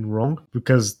writing wrong,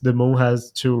 because the moon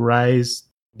has to rise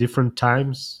different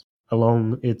times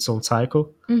along its own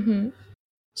cycle. mm-hmm.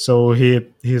 So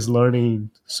he's learning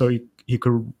so he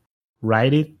could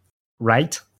write it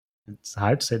right. It's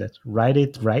hard to say that. Write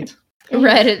it right.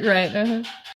 Right, it right. Uh-huh.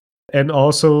 And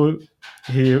also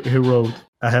he wrote,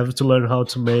 I have to learn how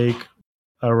to make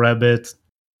a rabbit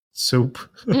soup.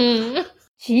 Mm.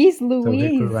 Jeez So he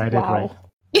Louise. could write it right.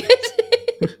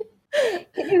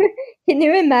 Can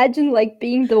you imagine like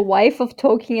being the wife of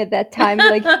Tolkien at that time?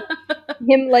 Like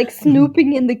him like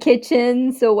snooping in the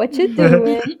kitchen. So what you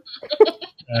doing?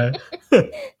 Uh,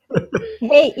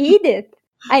 Hey Edith,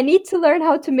 I need to learn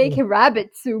how to make a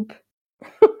rabbit soup.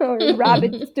 Or a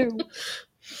rabbit stew.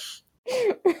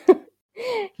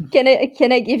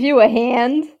 Can I give you a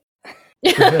hand?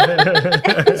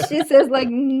 She says like,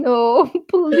 no,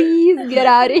 please get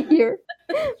out of here.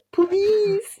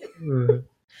 Please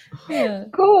Yeah.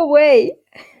 go away.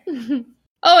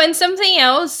 Oh, and something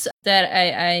else that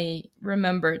I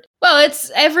remembered. Well,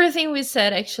 it's everything we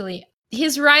said actually.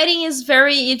 His writing is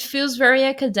it feels very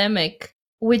academic,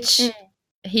 which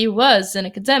he was an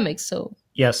academic, so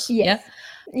yes. Yes.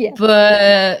 Yeah.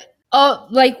 but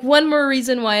like one more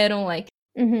reason why I don't like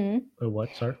it. Mm-hmm. What,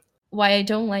 sorry? Why I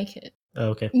don't like it.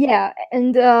 Okay. Yeah,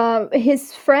 and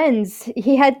his friends,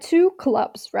 he had 2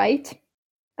 clubs, right?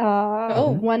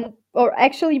 One, or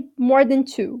actually more than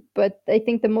 2, but I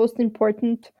think the most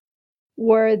important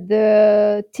were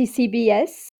the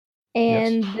TCBS,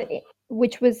 and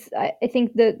which was, I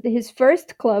think, his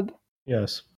first club,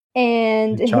 Yes.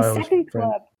 and His his childhood second friend.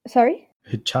 club. Sorry?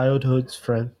 His childhood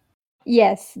friend.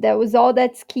 Yes, that was all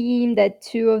that scheme that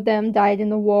 2 of them died in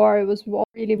the war. It was all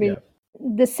really, really.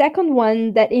 The second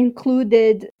one that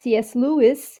included C.S.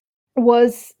 Lewis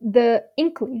was the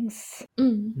Inklings.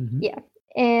 Mm. Mhm. Yeah.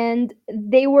 And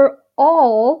they were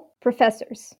all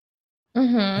professors.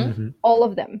 Mm-hmm. Mhm. All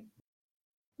of them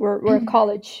were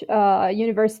college,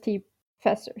 university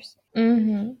professors.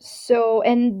 Mm-hmm. So,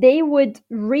 and they would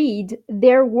read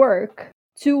their work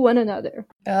to one another.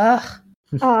 Ugh.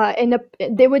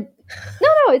 They would.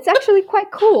 No, it's actually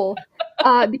quite cool.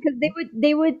 Because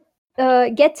they would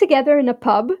get together in a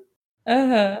pub.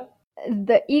 Uh-huh.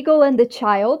 The Eagle and the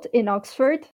Child in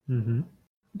Oxford. Mhm.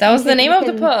 That was the can- name you of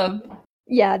the can- pub.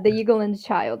 Yeah, the Eagle and the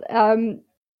Child.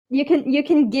 You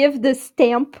can give the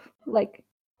stamp, like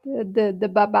the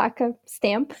Babaka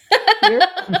stamp here,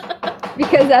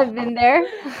 because I've been there.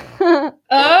 I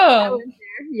Oh. was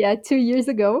there, yeah, 2 years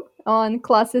ago on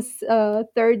Klaas's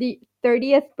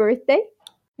 30th birthday,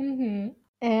 Mm-hmm.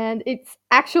 and it's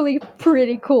actually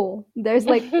pretty cool. There's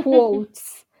like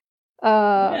quotes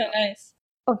Yeah, nice.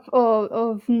 of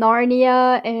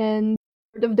Narnia and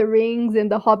Lord of the Rings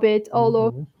and The Hobbit all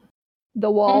over Mhm.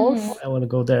 the walls. Mhm. I want to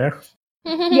go there.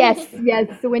 Yes.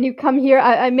 So when you come here,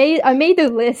 I made a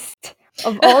list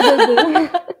of all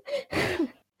the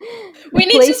We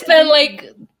need to places. spend like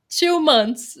 2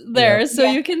 months there, Yeah. so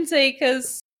you can take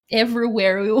us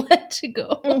everywhere we want to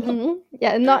go. Mhm.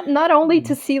 Yeah, not only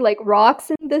to see like rocks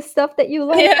and the stuff that you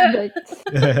like,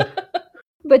 Yeah.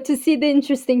 but to see the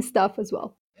interesting stuff as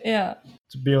well. Yeah.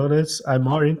 To be honest, I'm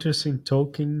more interested in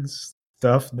Tolkien's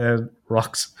stuff than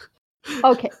rocks.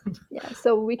 Okay, yeah,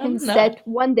 so we can I'm not. set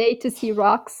one day to see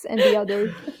rocks and the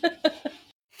other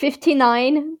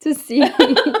 59 to see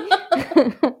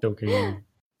Tolkien.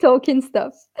 Tolkien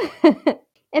stuff.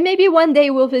 And maybe one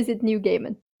day we'll visit New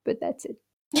Gaiman, but that's it.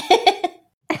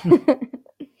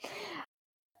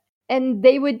 And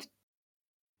they would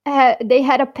they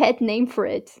had a pet name for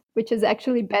it, which is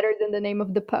actually better than the name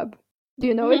of the pub. Do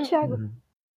you know it, Thiago? Mhm.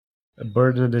 A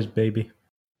bird and a baby.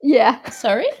 Yeah.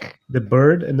 Sorry? The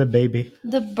bird and the baby.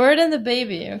 The bird and the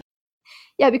baby.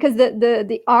 Yeah, because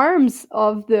the arms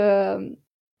of the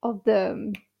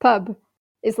pub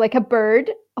is like a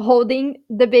bird holding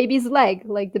the baby's leg,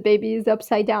 like the baby is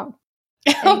upside down.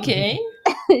 Okay.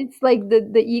 It's like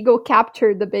the eagle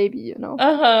captured the baby, you know.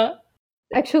 Uh-huh.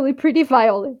 Actually pretty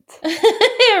violent.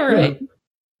 Yeah, right.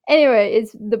 Anyway,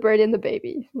 it's the bird and the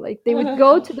baby. Like they would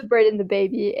go to the bird and the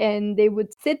baby and they would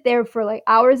sit there for like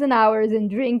hours and hours and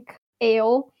drink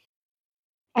ale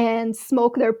and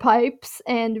smoke their pipes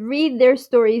and read their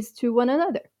stories to one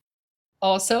another.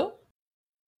 Also,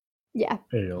 Yeah,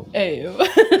 Ale.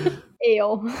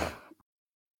 ale.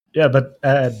 Yeah, but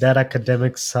that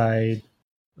academic side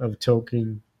of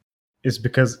Tolkien is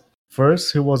because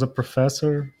first he was a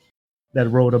professor that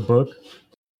wrote a book,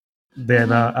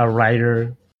 then a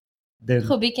writer, then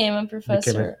Who became a became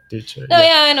professor? a teacher. No,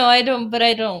 yeah, I know. I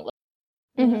don't.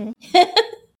 Mhm.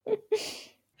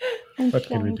 I'm What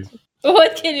can we trying do? to-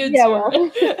 What can you Yeah, do?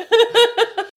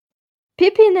 well.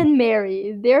 Pippin and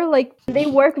Merry, they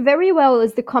work very well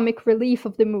as the comic relief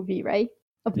of the movie, right?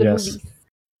 Of the Yes. movies.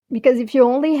 Because if you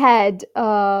only had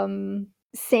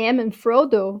Sam and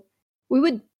Frodo,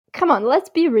 come on, let's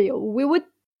be real. We would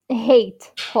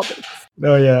hate hobbits.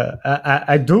 No, yeah,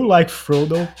 I do like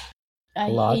Frodo. I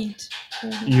lot. hate.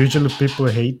 Usually people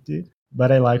hate it,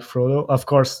 but I like Frodo. Of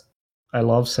course, I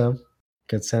love Sam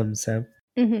because Sam.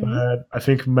 Mhm. But I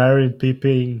think Merry and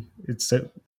Pippin,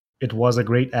 it was a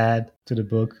great add to the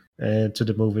book and to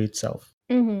the movie itself.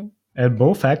 Mhm. And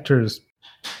both actors,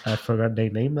 I forgot their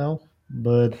name now,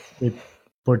 but it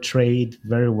portrayed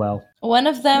very well. One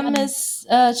of them is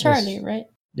Charlie, Yes. right?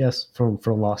 Yes, from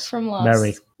Lost. From Lost.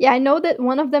 Merry. Yeah, I know that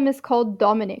one of them is called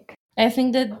Dominic. I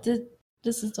think that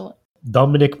this is the one.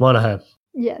 Dominic Monaghan.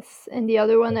 Yes, and the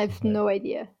other one That's I've right. no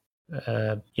idea.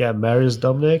 Yeah, Merry is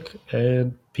Dominic,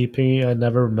 and Pippin, I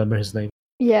never remember his name.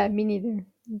 Yeah, me neither.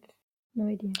 No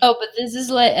idea. Oh, but this is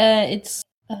like it's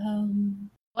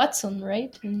Watson,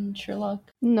 right? In Sherlock.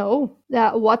 No,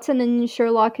 Watson and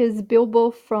Sherlock is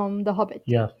Bilbo from The Hobbit.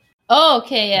 Yeah. Oh,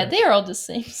 okay, yeah, Yes. they are all the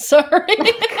same. Sorry.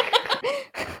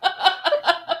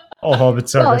 All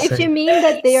hobbits are Well, the if you same. mean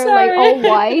that they are like Sorry. all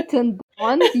white and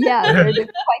blonde, yeah, they're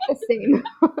quite the same.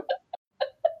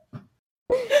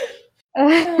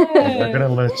 You're not gonna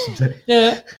lunch today.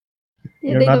 Yeah,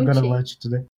 Yeah, You're they not don't gonna change. lunch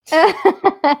today.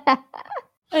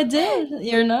 I did.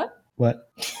 You're not? What?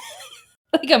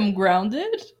 Like I'm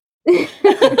grounded?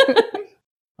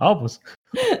 Almost.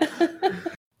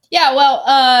 Yeah,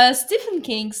 well, Stephen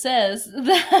King says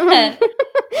that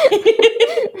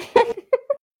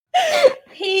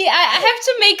I have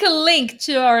to make a link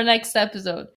to our next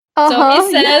episode. So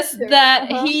he says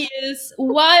that he is,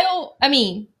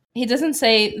 he doesn't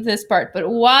say this part, but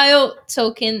while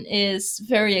Tolkien is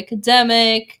very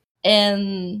academic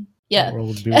and yeah,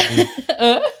 World building.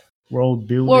 World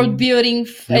building. world building,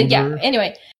 yeah. Builder.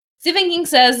 Anyway, Stephen King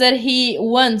says that he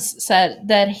once said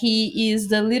that he is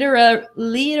the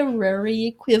literary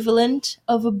equivalent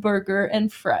of a burger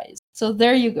and fries. So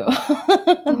there you go.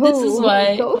 This is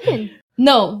why. Tolkien.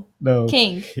 No, No.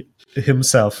 King.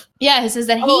 Himself. Yeah, he says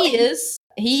that Oh,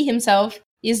 he himself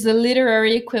is the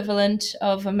literary equivalent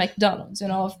of a McDonald's,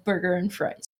 of burger and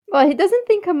fries. Well, he doesn't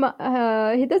think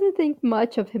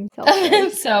much of himself. Right?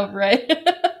 Himself, right?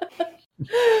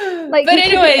 Like, But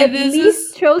he could anyway, at this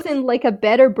least is chosen like a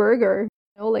better burger,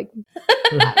 like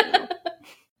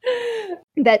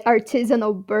that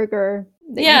artisanal burger.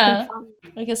 That you Yeah. can find.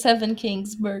 like a Seven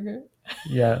Kings burger.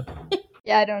 Yeah.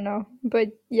 Yeah, I don't know, but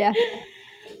yeah.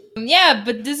 Yeah,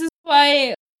 but this is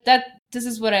why this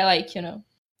is what I like,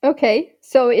 Okay,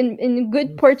 so in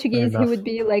good Portuguese, he enough. would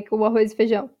be like o arroz e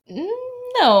feijão.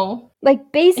 No.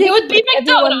 Like basic. He would be like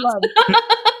everyone McDonald's.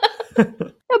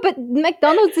 loves. No, but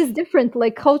McDonald's is different.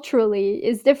 Like culturally,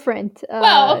 is different.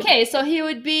 Well, okay, so he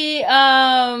would be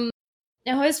arroz,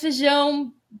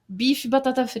 feijão, beef,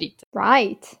 batata frita.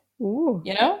 Right. Ooh.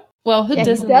 Well, who Yeah, he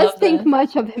doesn't does love think that?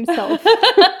 much of himself.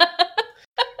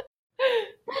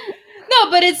 No,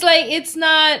 but it's like it's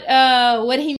not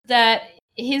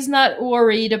he's not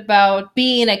worried about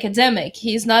being academic.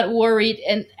 He's not worried,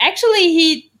 and actually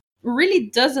he really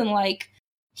doesn't like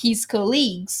his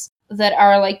colleagues that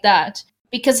are like that,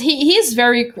 because he's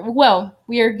very well.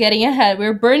 We are getting ahead.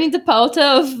 We're burning the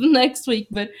pauta of next week,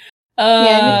 but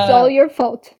Yeah, and it's all your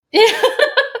fault.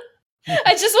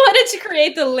 I just wanted to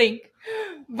create the link.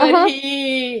 But Uh-huh.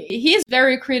 he is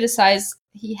very criticized.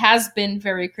 He has been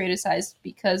very criticized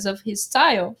because of his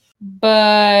style.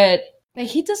 But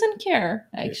he doesn't care,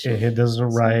 actually. He doesn't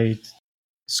write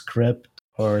script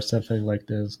or something like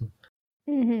this.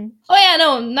 Hmm. Oh yeah,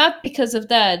 no, not because of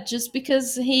that. Just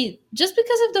because of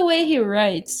the way he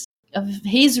writes, of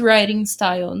his writing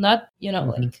style, not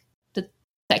like the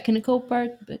technical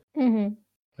part, but Hmm.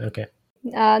 Okay.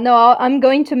 No, I'm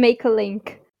going to make a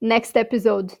link next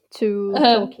episode to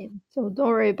Tolkien, so don't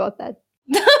worry about that.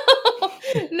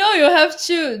 no, you have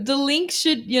to. The link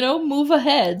should, move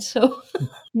ahead. So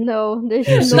No, there's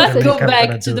You no see not the such go link I'm back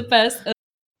gonna to do. the past.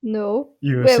 No.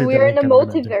 You Well, see the we're in link a I'm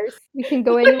gonna do. multiverse. We can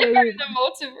go anywhere. The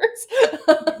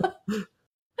multiverse.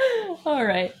 All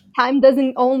right. Time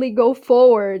doesn't only go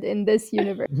forward in this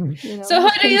universe. So, how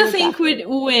do can you go think backwards.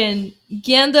 would win,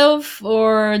 Gandalf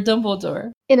or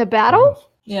Dumbledore? In a battle?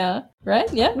 Yeah,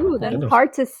 right? Yeah. Ooh, that's Gandalf.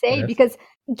 hard to say Yes. because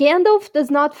Gandalf does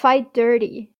not fight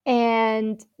dirty,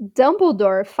 and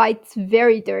Dumbledore fights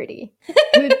very dirty.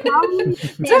 He would probably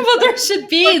send, Dumbledore like, should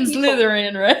be in people.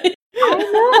 Slytherin, right? I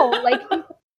know, like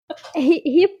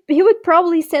he would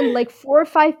probably send like 4 or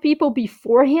 5 people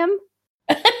before him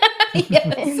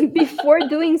Yes. and before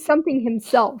doing something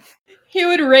himself. He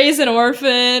would raise an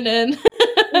orphan and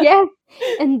Yes,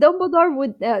 and Gandalf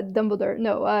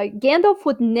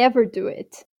would never do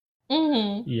it.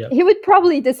 Mhm. Yeah. He would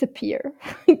probably disappear,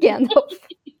 Gandalf.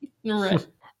 Right.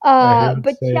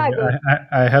 But Thiago,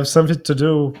 I have something to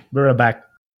do. We're back.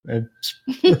 And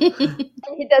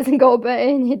he doesnn go back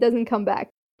and he doesn't come back.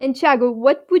 And Thiago,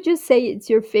 what would you say is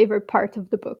your favorite part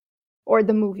of the book or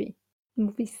the movie?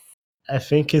 Movies. I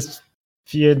think it's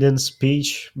Theoden's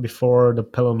speech before the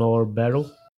Pelennor battle.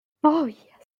 Oh yes.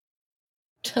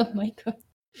 Oh my god.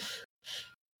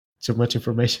 Too much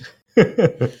information.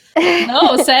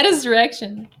 No, saddest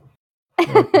direction.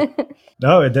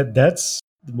 No, that's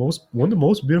one of the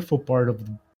most beautiful part of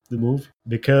the movie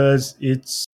because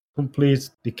it's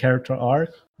completes the character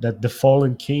arc that the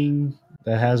fallen king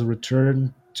that has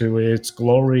returned to its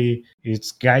glory.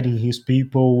 It's guiding his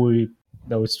people.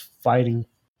 That was fighting.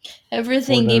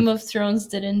 Everything For the- Game of Thrones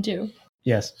didn't do.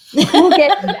 Yes. We'll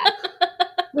get to that.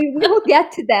 We will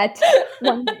get to that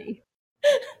one day,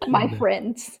 my Okay.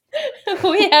 friends.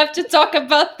 We have to talk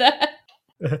about that.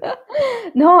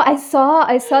 No, I saw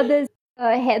this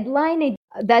headline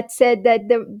that said that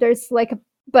there's like a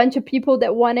bunch of people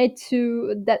that wanted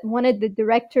the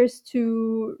directors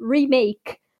to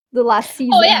remake the last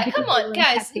season. Oh yeah, because come they on, weren't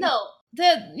guys. happy. No.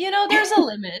 There's a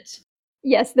limit.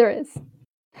 Yes, there is.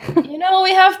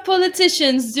 We have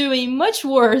politicians doing much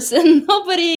worse and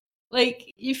nobody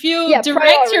if you Yeah,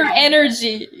 direct your prioritize.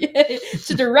 energy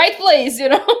to the right place,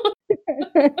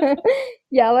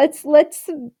 Yeah, let's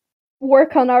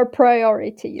work on our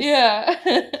priorities. Yeah.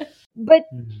 But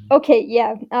okay,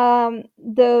 yeah.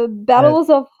 The battles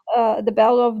of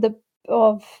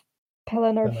Pelennor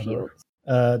Pelennor. Fields.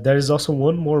 There is also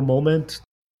one more moment.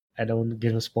 I don't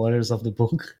give spoilers of the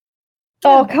book.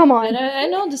 Oh, come But on. I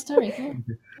know the story. Come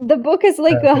The book is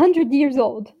like 100 years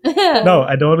old. on. No,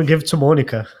 I don't want to give to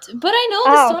Monica. But I know the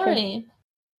Ah, okay. story.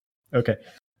 Okay.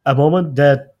 A moment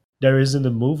that there is in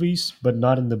the movies, but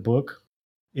not in the book,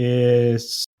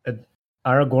 is an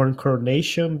Aragorn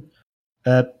coronation.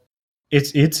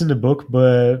 It's in the book,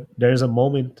 but there's a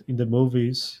moment in the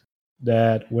movies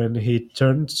that when he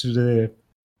turns to the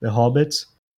hobbits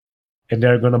and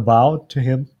they're gonna bow to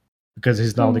him because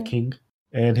he's now the Mhm. king,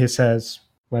 and he says,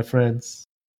 "My friends,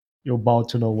 you'll bow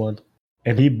to no one,"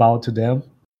 and he bowed to them,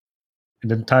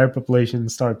 and the entire population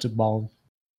started to bow.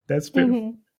 That's beautiful.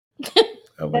 Mhm.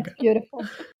 Oh my That's god! beautiful.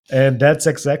 And that's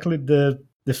exactly the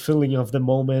feeling of the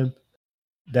moment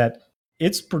that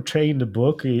it's portrayed in the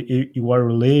book. You are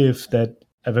relieved that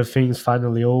everything's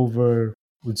finally over.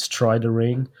 We destroy the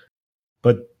ring,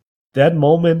 but that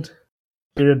moment,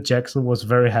 Peter Jackson was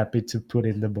very happy to put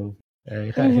in the book.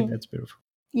 I think Mhm. that's beautiful.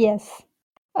 Yes.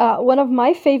 One of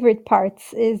my favorite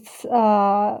parts is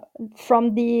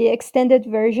from the extended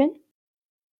version.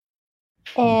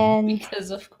 And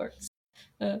Because of course.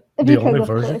 The only of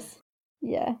version? course.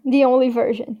 Yeah, the only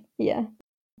version. Yeah.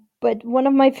 But one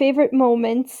of my favorite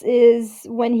moments is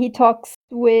when he talks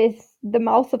with the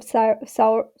mouth of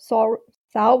Sauron.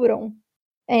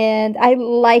 And I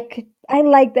like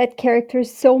that character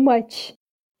so much.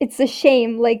 It's a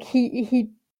shame like he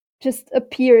just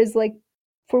appears like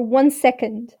for 1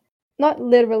 second. Not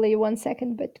literally 1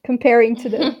 second, but comparing to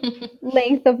the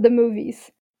length of the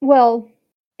movies. Well,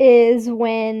 is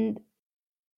when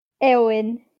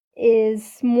Eowyn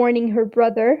is mourning her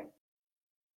brother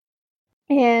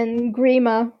and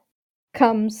Grima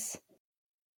comes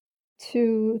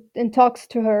and talks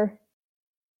to her,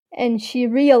 and she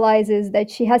realizes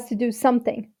that she has to do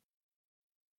something,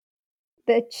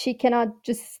 that she cannot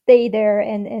just stay there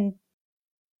and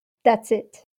that's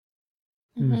it.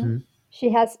 Mhm. She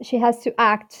has to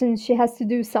act and she has to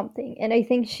do something, and I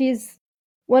think she's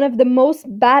one of the most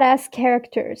badass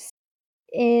characters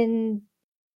in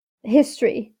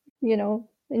history,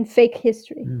 in fake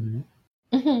history. Mhm.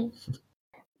 Mhm.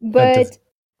 But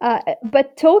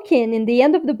Tolkien, in the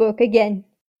end of the book, again,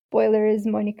 spoiler is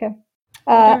Monica.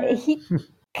 Whatever. He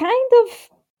kind of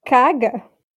caga.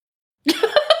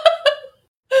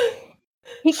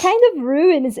 He kind of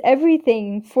ruins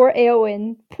everything for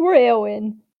Eowyn, poor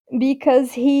Eowyn,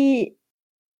 because he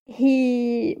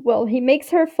makes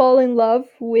her fall in love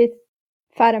with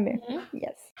Faramir. Mhm.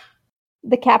 Yes,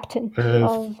 the captain Uh,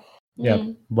 of Yeah,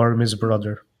 Mm. Boromir's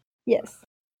brother. yes.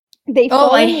 They Oh,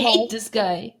 fall I in hate love. this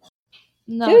guy.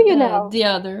 Do Not you now? the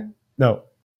other. No,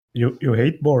 you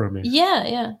hate Boromir.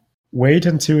 Yeah. Wait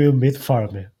until you meet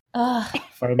Faramir. Ugh.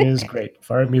 Faramir is great.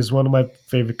 Faramir is one of my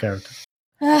favorite characters.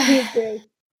 He's great.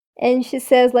 And she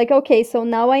says, like, okay, so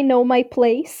now I know my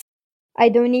place. I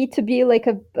don't need to be like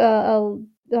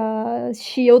a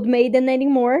shield maiden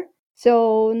anymore.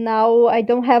 So now I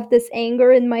don't have this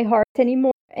anger in my heart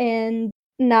anymore. And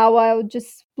now I'll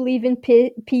just live in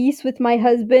peace with my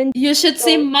husband. You should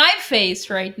see So- my face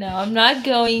right now. I'm not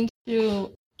going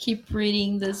to keep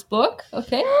reading this book,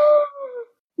 okay?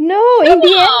 No, in the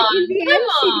end,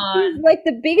 on. she's like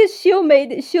the biggest shield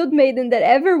maiden that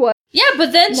ever was. Yeah,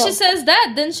 but then No. she says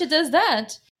that. Then she does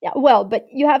that. Yeah, well, but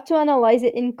you have to analyze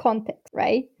it in context,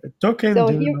 right? Tolkien So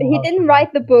didn't know he how didn't to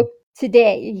write the book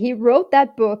today. He wrote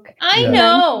that book. I Yeah.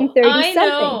 know. 1930 I something.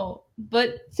 know. But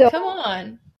So- come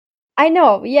on. I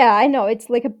know, yeah, I know. It's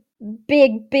like a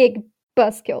big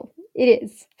buzzkill. It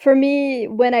is. For me,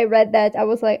 when I read that, I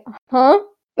was like, huh?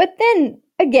 But then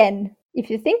again, if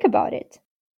you think about it,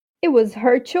 it was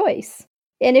her choice.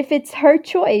 And if it's her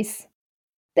choice,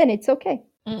 then it's okay.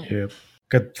 Yeah.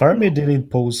 Because Faramir didn't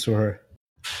impose to her.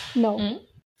 No. Mm.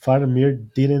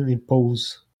 Faramir didn't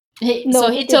impose. No,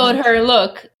 So he he told didn't. her,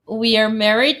 look, we are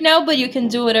married now, but you can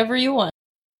do whatever you want.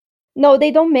 No, they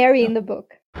don't marry in the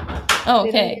book. Oh, They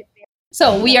okay.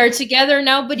 So we are together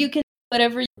now, but you can do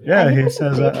whatever you Yeah, I he never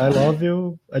says, said I love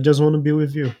you. I just want to be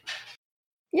with you.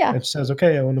 Yeah, And she says,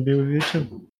 okay, I want to be with you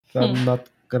too. So I'm not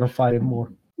going to fight anymore.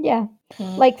 yeah.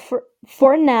 Hmm. Like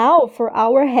for now, for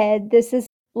our head, this is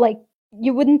like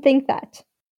you wouldn't think that.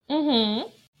 Mm-hmm.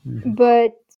 Mhm.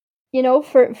 But you know,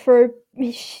 for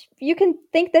you can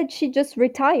think that she just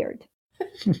retired.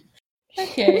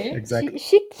 Okay. Exactly.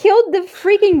 She killed the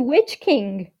freaking Witch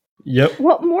King. Yep.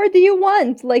 What more do you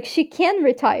want? Like she can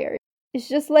retire. It's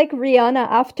just like Rihanna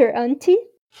after Auntie.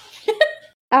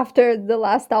 After the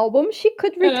last album, she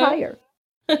could retire.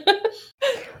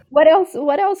 What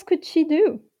else could she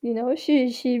do? You know,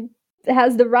 she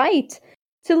has the right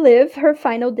to live her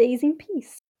final days in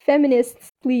peace. Feminists,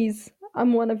 please.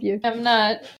 I'm one of you. I'm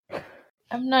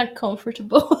not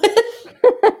comfortable with.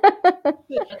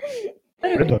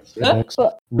 Redux.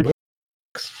 But- Redux.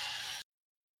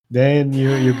 Then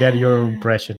you get your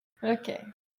impression. Okay.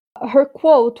 Her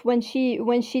quote when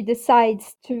she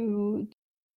decides to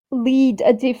lead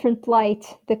a different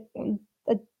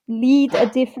lead a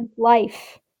different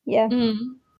life. Yeah. Mm.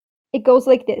 It goes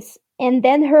like this. And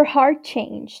then her heart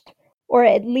changed, or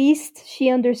at least she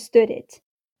understood it.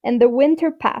 And the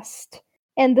winter passed,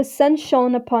 and the sun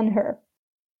shone upon her.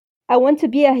 I want to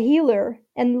be a healer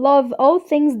and love all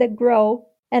things that grow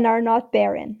and are not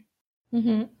barren.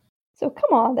 Mm-hmm. So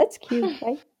come on, that's cute,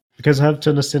 right? Because I have to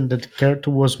understand that the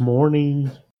character was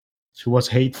mourning. She was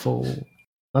hateful.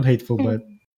 Not hateful, but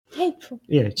Hateful.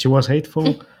 yeah, she was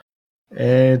hateful.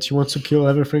 And she wants to kill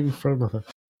everything in front of her.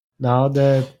 Now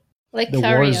that Like the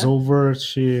war is Arya. over,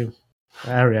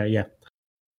 Arya, yeah.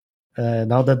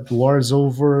 Now that the war is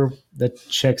over, that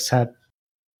she accepts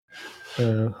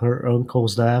her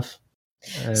uncle's death.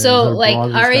 and So her like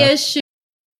brother's Arya death. should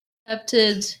have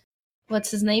accepted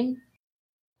what's his name?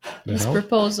 His No?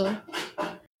 proposal.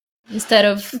 Instead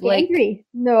of like Gendry?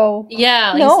 No.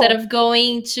 yeah, No. instead of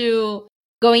going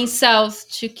south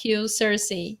to kill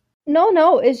Cersei.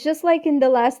 No, it's just like in the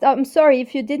last. I'm sorry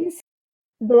if you didn't see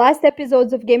the last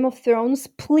episodes of Game of Thrones.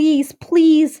 Please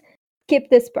skip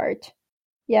this part.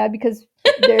 Yeah, because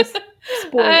there's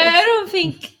spoilers. I don't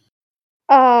think.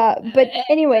 But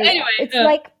anyway, Anyway, it's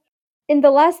like in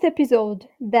the last episode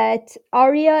that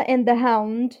Arya and the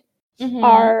Hound Mhm,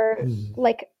 are Mhm.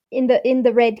 like in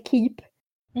the Red Keep,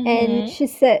 mhm. and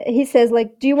he says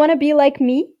like, "Do you want to be like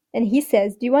me?" And he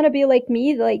says, "Do you want to be like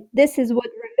me? Like this is what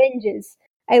revenge is.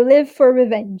 I live for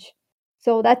revenge.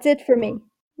 So that's it for me."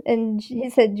 And he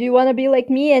said, "Do you want to be like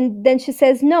me?" And then she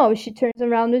says no. She turns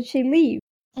around and she leaves,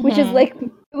 which is Mhm. like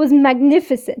it was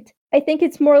magnificent. I think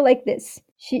it's more like this.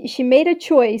 She made a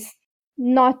choice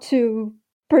not to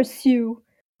pursue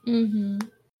Mhm.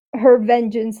 her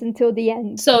vengeance until the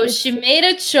end. So It's- she made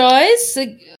a choice.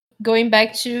 Going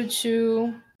back to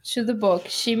the book,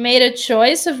 she made a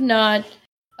choice of not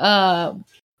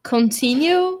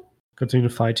continue. Continue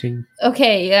fighting.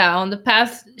 Okay, yeah, on the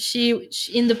path she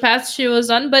in the path she was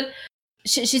on, but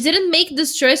she didn't make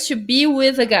this choice to be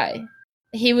with a guy.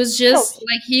 He was just No.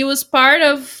 like he was part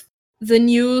of the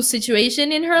new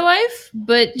situation in her life,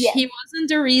 but Yes. he wasn't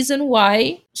the reason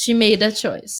why she made that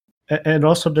choice. And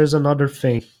also, there's another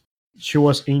thing. She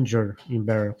was injured in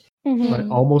battle, Mhm. like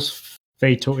almost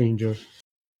fatal injury.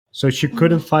 So she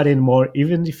couldn't fight anymore,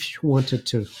 even if she wanted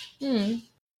to.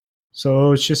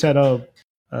 So she said, "Oh,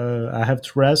 I have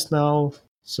to rest now.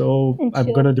 So And I'm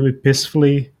chill. gonna do it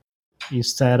peacefully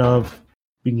instead of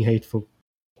being hateful."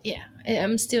 Yeah,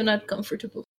 I'm still not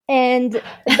comfortable. And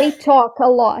they talk a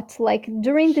lot. Like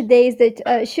during the days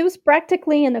that she was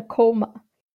practically in a coma.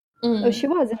 Oh, she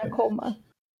was in a coma.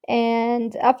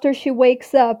 And after she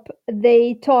wakes up,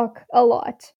 they talk a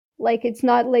lot. Like it's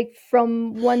not like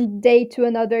from one day to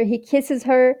another. He kisses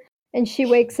her and she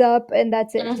wakes up and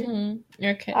that's it.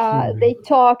 Okay. They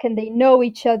talk and they know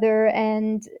each other,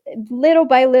 and little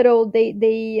by little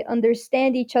they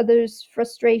understand each other's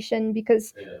frustration,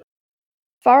 because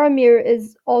Faramir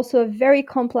is also a very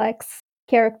complex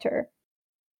character.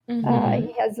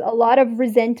 He has a lot of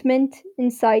resentment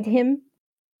inside him,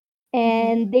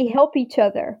 and they help each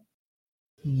other.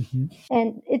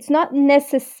 And it's not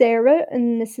necessarily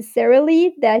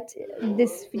that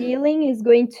this feeling is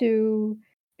going to,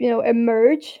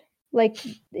 emerge. Like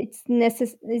it's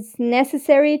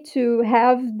necessary to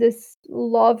have this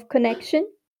love connection.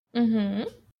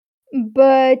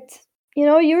 But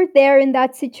you're there in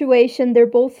that situation. They're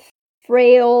both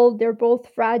frail. They're both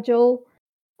fragile.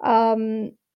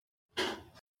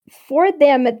 For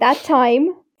them at that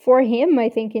time, for him, I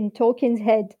think in Tolkien's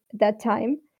head at that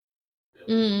time,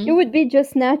 it would be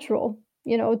just natural,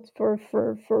 for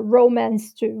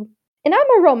romance to. And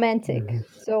I'm a romantic,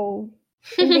 so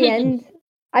in the end,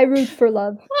 I root for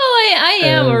love. Well, I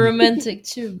am a romantic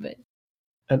too, but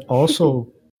And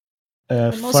also,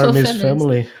 I'm also a Faramir's feminist.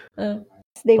 family.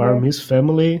 They were. Faramir's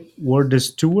family were the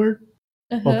steward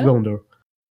of Gondor.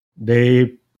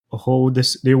 They hold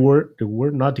this. They were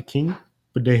not the king,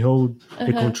 but they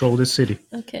control the city.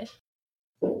 Okay.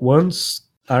 Once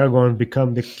Aragorn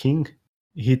became the king,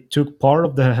 he took part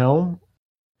of the helm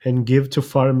and gave to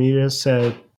Faramir and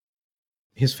said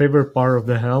his favorite part of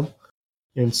the helm,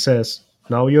 and says,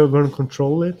 "Now you're going to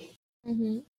control it.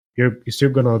 You're still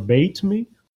going to obey to me,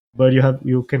 but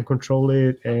you can control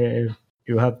it, and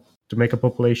you have to make a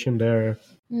population there,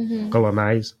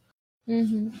 colonize."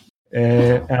 And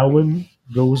Elwyn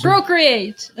goes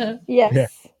Procreate. Yes. Yeah.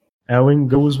 Elwyn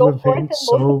goes Go with forth him, and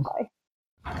so multiply.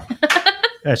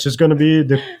 she's gonna be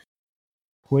the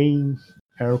queen,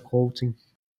 air quoting.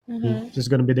 She's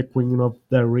gonna be the queen of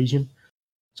the region,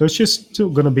 so she's still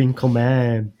gonna be in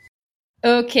command.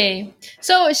 Okay,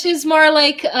 so she's more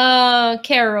like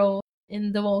Carol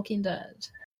in The Walking Dead.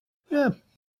 Yeah,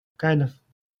 kind of.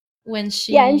 When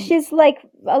she and she's like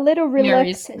a little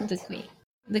marries reluctant.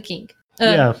 the king.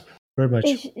 Yeah, very much.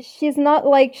 She's not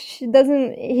like, she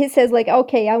doesn't. He says like,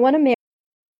 "Okay, I want to marry.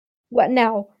 What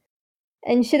now?"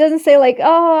 And she doesn't say like,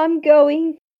 "Oh, I'm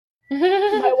going,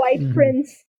 my white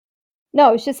prince."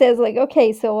 No, she says like,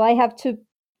 "Okay, so I have to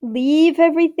leave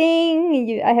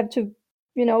everything. I have to,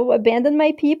 abandon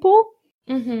my people."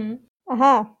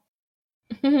 Aha.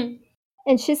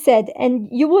 And she said, and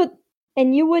you would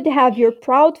have your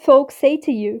proud folk say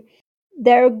to you,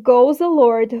 'There goes a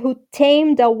lord who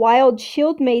tamed a wild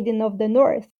shield maiden of the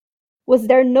north. Was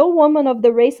there no woman of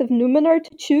the race of Númenor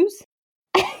to choose?"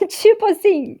 Tipo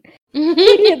assim,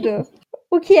 querido,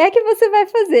 o que é que você vai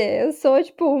fazer? Eu sou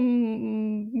tipo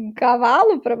um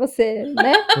cavalo pra você,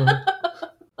 né?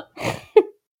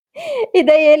 E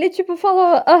daí ele tipo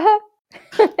falou, aham.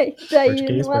 E daí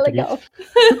não é legal.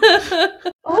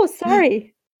 Oh,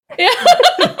 sorry. Yeah.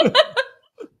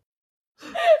 I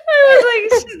was like,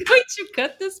 she's going to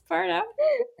cut this part out.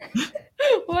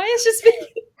 Why is she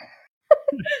speaking?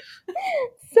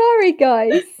 Sorry,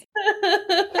 guys.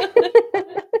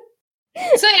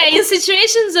 So yeah, in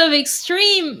situations of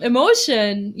extreme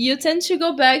emotion, you tend to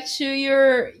go back to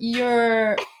your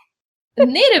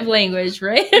native language,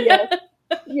 right?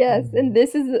 Yes, and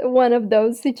this is one of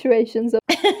those situations of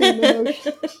extreme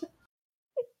emotion.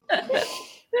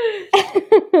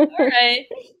 All right.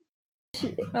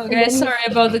 Oh, guys, sorry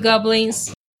about the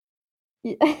goblins.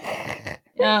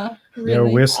 Yeah, really. They're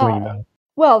whistling now.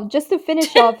 Well, just to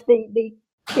finish off, they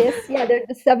kiss. Yeah, they're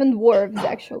the 7 dwarves,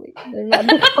 actually. They're not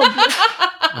the goblins.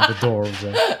 The dwarves.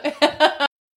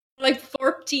 Like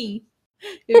 14.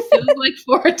 It feels like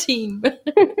 14.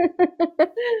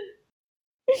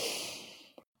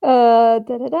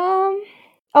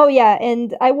 Oh yeah,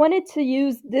 and I wanted to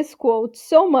use this quote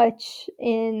so much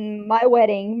in my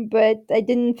wedding, but I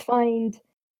didn't find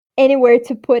anywhere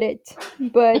to put it.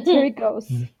 But here it goes.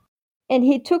 And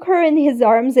he took her in his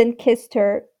arms and kissed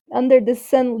her under the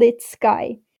sunlit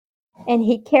sky. And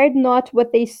he cared not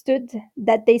that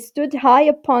they stood high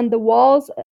upon the walls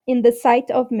in the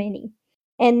sight of many.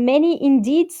 And many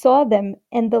indeed saw them,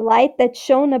 and the light that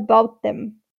shone about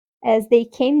them. as they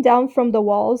came down from the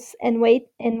walls and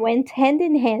went hand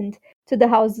in hand to the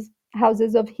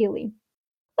houses of healing.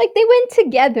 Like they went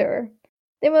together.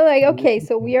 They were like, okay,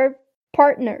 so we are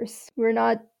partners. We're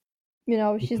not,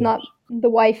 she's not the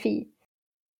wifey.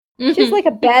 She's like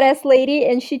a badass lady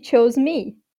and she chose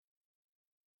me.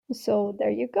 So there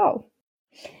you go.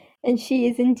 And she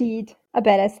is indeed a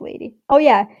badass lady. Oh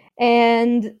yeah,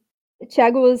 and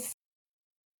Thiago was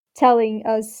telling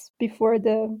us before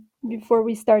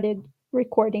we started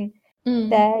recording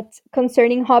that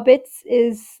concerning hobbits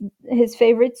is his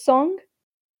favorite song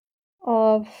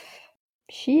of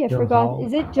I forgot. Howe.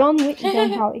 Is it John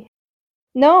Howe?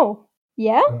 No.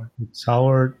 Yeah? It's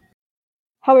Howard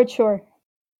Shore.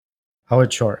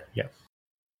 Howard Shore, yeah.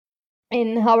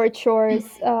 In Howard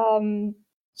Shore's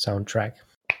Soundtrack.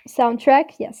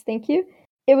 Yes, thank you.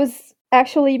 It was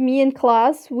actually me and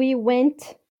Klaas. We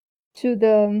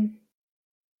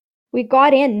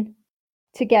got in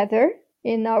together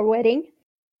in our wedding,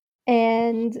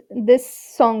 and this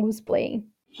song was playing.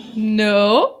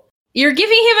 No, you're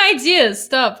giving him ideas.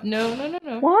 Stop. No.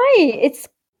 Why? It's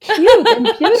cute and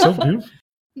beautiful. So beautiful.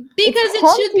 Because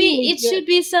it should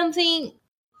be something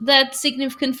that's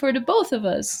significant for the both of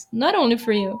us, not only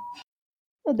for you.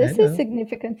 Oh, this is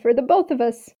significant for the both of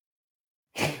us.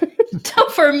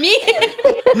 For me.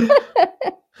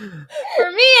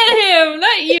 For me and him,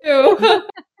 not you.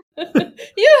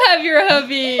 You have your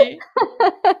hubby.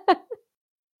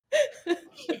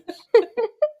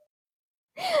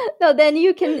 No, then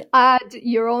you can add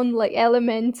your own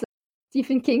elements of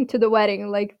Stephen King to the wedding,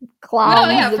 like clowns. Oh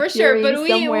yeah, for sure. But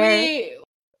we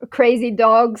crazy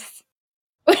dogs.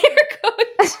 We're going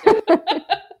to.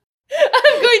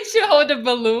 I'm going to hold a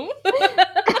balloon.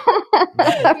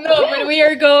 No, but we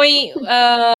are going.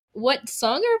 What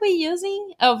song are we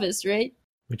using? Elvis, right?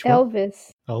 Which one?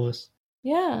 Elvis.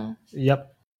 Yeah.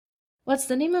 Yep. What's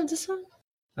the name of the song?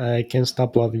 I Can't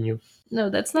Stop Loving You. No,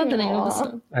 that's not the name of the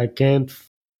song. I Can't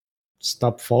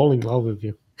Stop Falling in Love with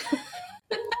You.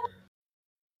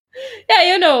 Yeah,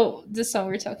 you know the song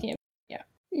we're talking about. Yeah.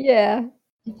 Yeah.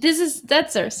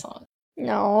 That's our song.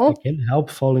 No. I Can't Help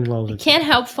Falling in Love with You. Can't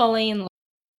help falling in love.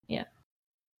 Yeah.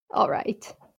 All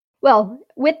right. Well,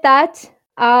 with that,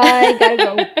 I gotta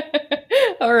go.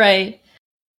 All right.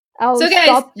 I'll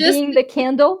stop being the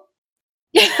candle.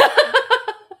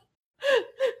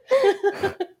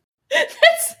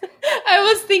 I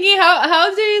was thinking,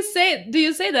 how do you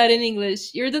say that in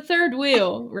English? You're the third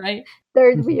wheel, right?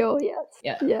 Third wheel, yes.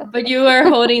 Yeah. But you are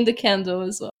holding the candle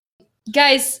as well.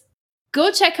 Guys,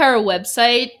 go check our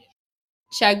website.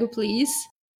 Thiago, please.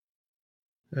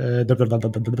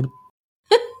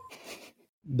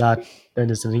 That then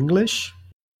is in English.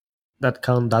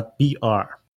 .com.br.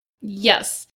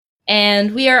 Yes.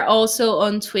 And we are also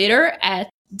on Twitter at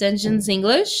Dungeons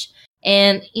English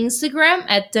and Instagram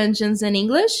at Dungeons and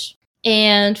English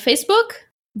and Facebook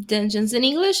Dungeons and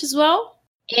English as well.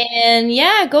 And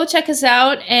yeah, go check us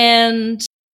out and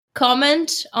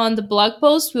comment on the blog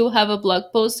post. We'll have a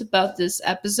blog post about this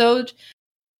episode.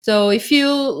 So if you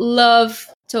love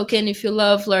Tolkien, if you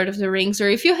love Lord of the Rings, or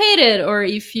if you hate it, or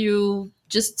if you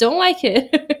just don't like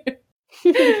it,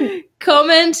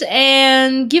 comment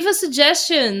and give us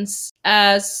suggestions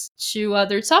as to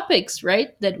other topics,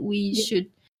 right? That we should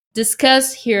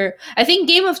discuss here. I think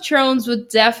Game of Thrones would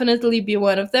definitely be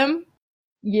one of them.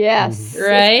 Yes.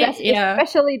 Right?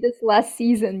 Especially this last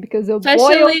season, because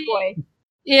boy.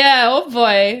 Yeah, oh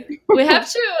boy. We have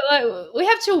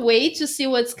to wait to see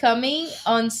what's coming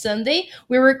on Sunday.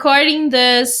 We're recording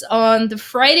this on the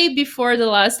Friday before the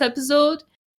last episode.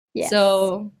 Yes.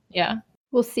 So, yeah.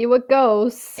 We'll see what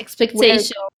goes.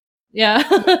 Expectation. Yeah.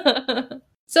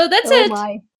 So that's it.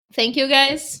 My. Thank you,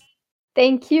 guys.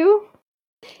 Thank you.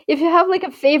 If you have a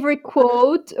favorite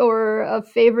quote or a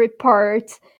favorite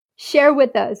part, share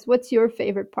with us. What's your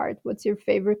favorite part? What's your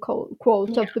favorite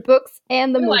quote of the books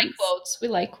and the movies? We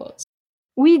like quotes.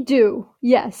 We do,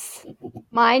 yes.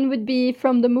 Mine would be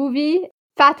from the movie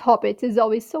Fat Hobbit is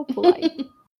always so polite.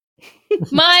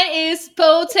 Mine is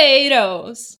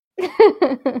potatoes.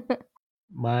 Should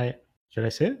I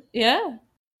say it? Yeah.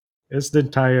 It's the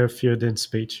entire Theoden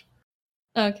speech.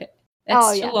 Okay.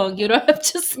 That's too long. You don't have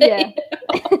to say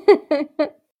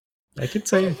it. I can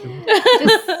say it.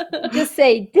 Just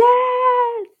say,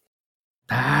 Death!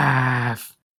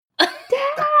 Death! Death!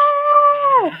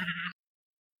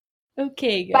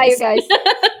 Okay, guys. Bye, you guys.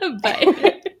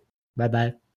 Bye.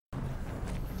 Bye-bye.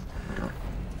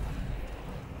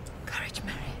 Courage,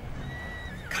 Mary.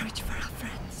 Courage for our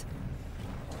friends.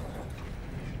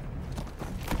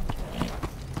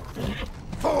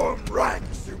 Form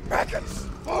ranks, you maggots!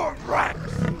 Form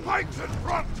ranks! Pikes in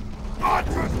front!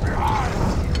 Archers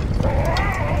behind!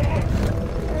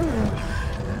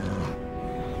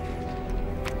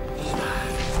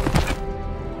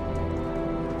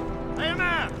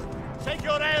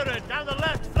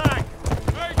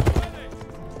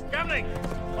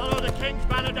 king's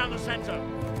banner down the center.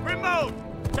 Grimmauld,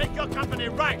 take your company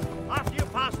right after you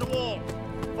pass the wall.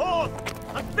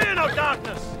 Forth, and fear no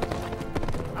darkness.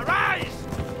 Arise!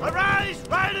 Arise,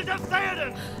 riders of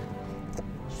Theoden!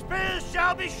 Spears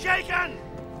shall be shaken!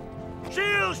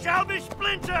 Shields shall be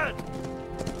splintered!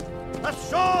 A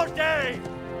sword day!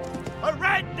 A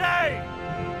red day!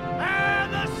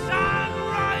 And the sun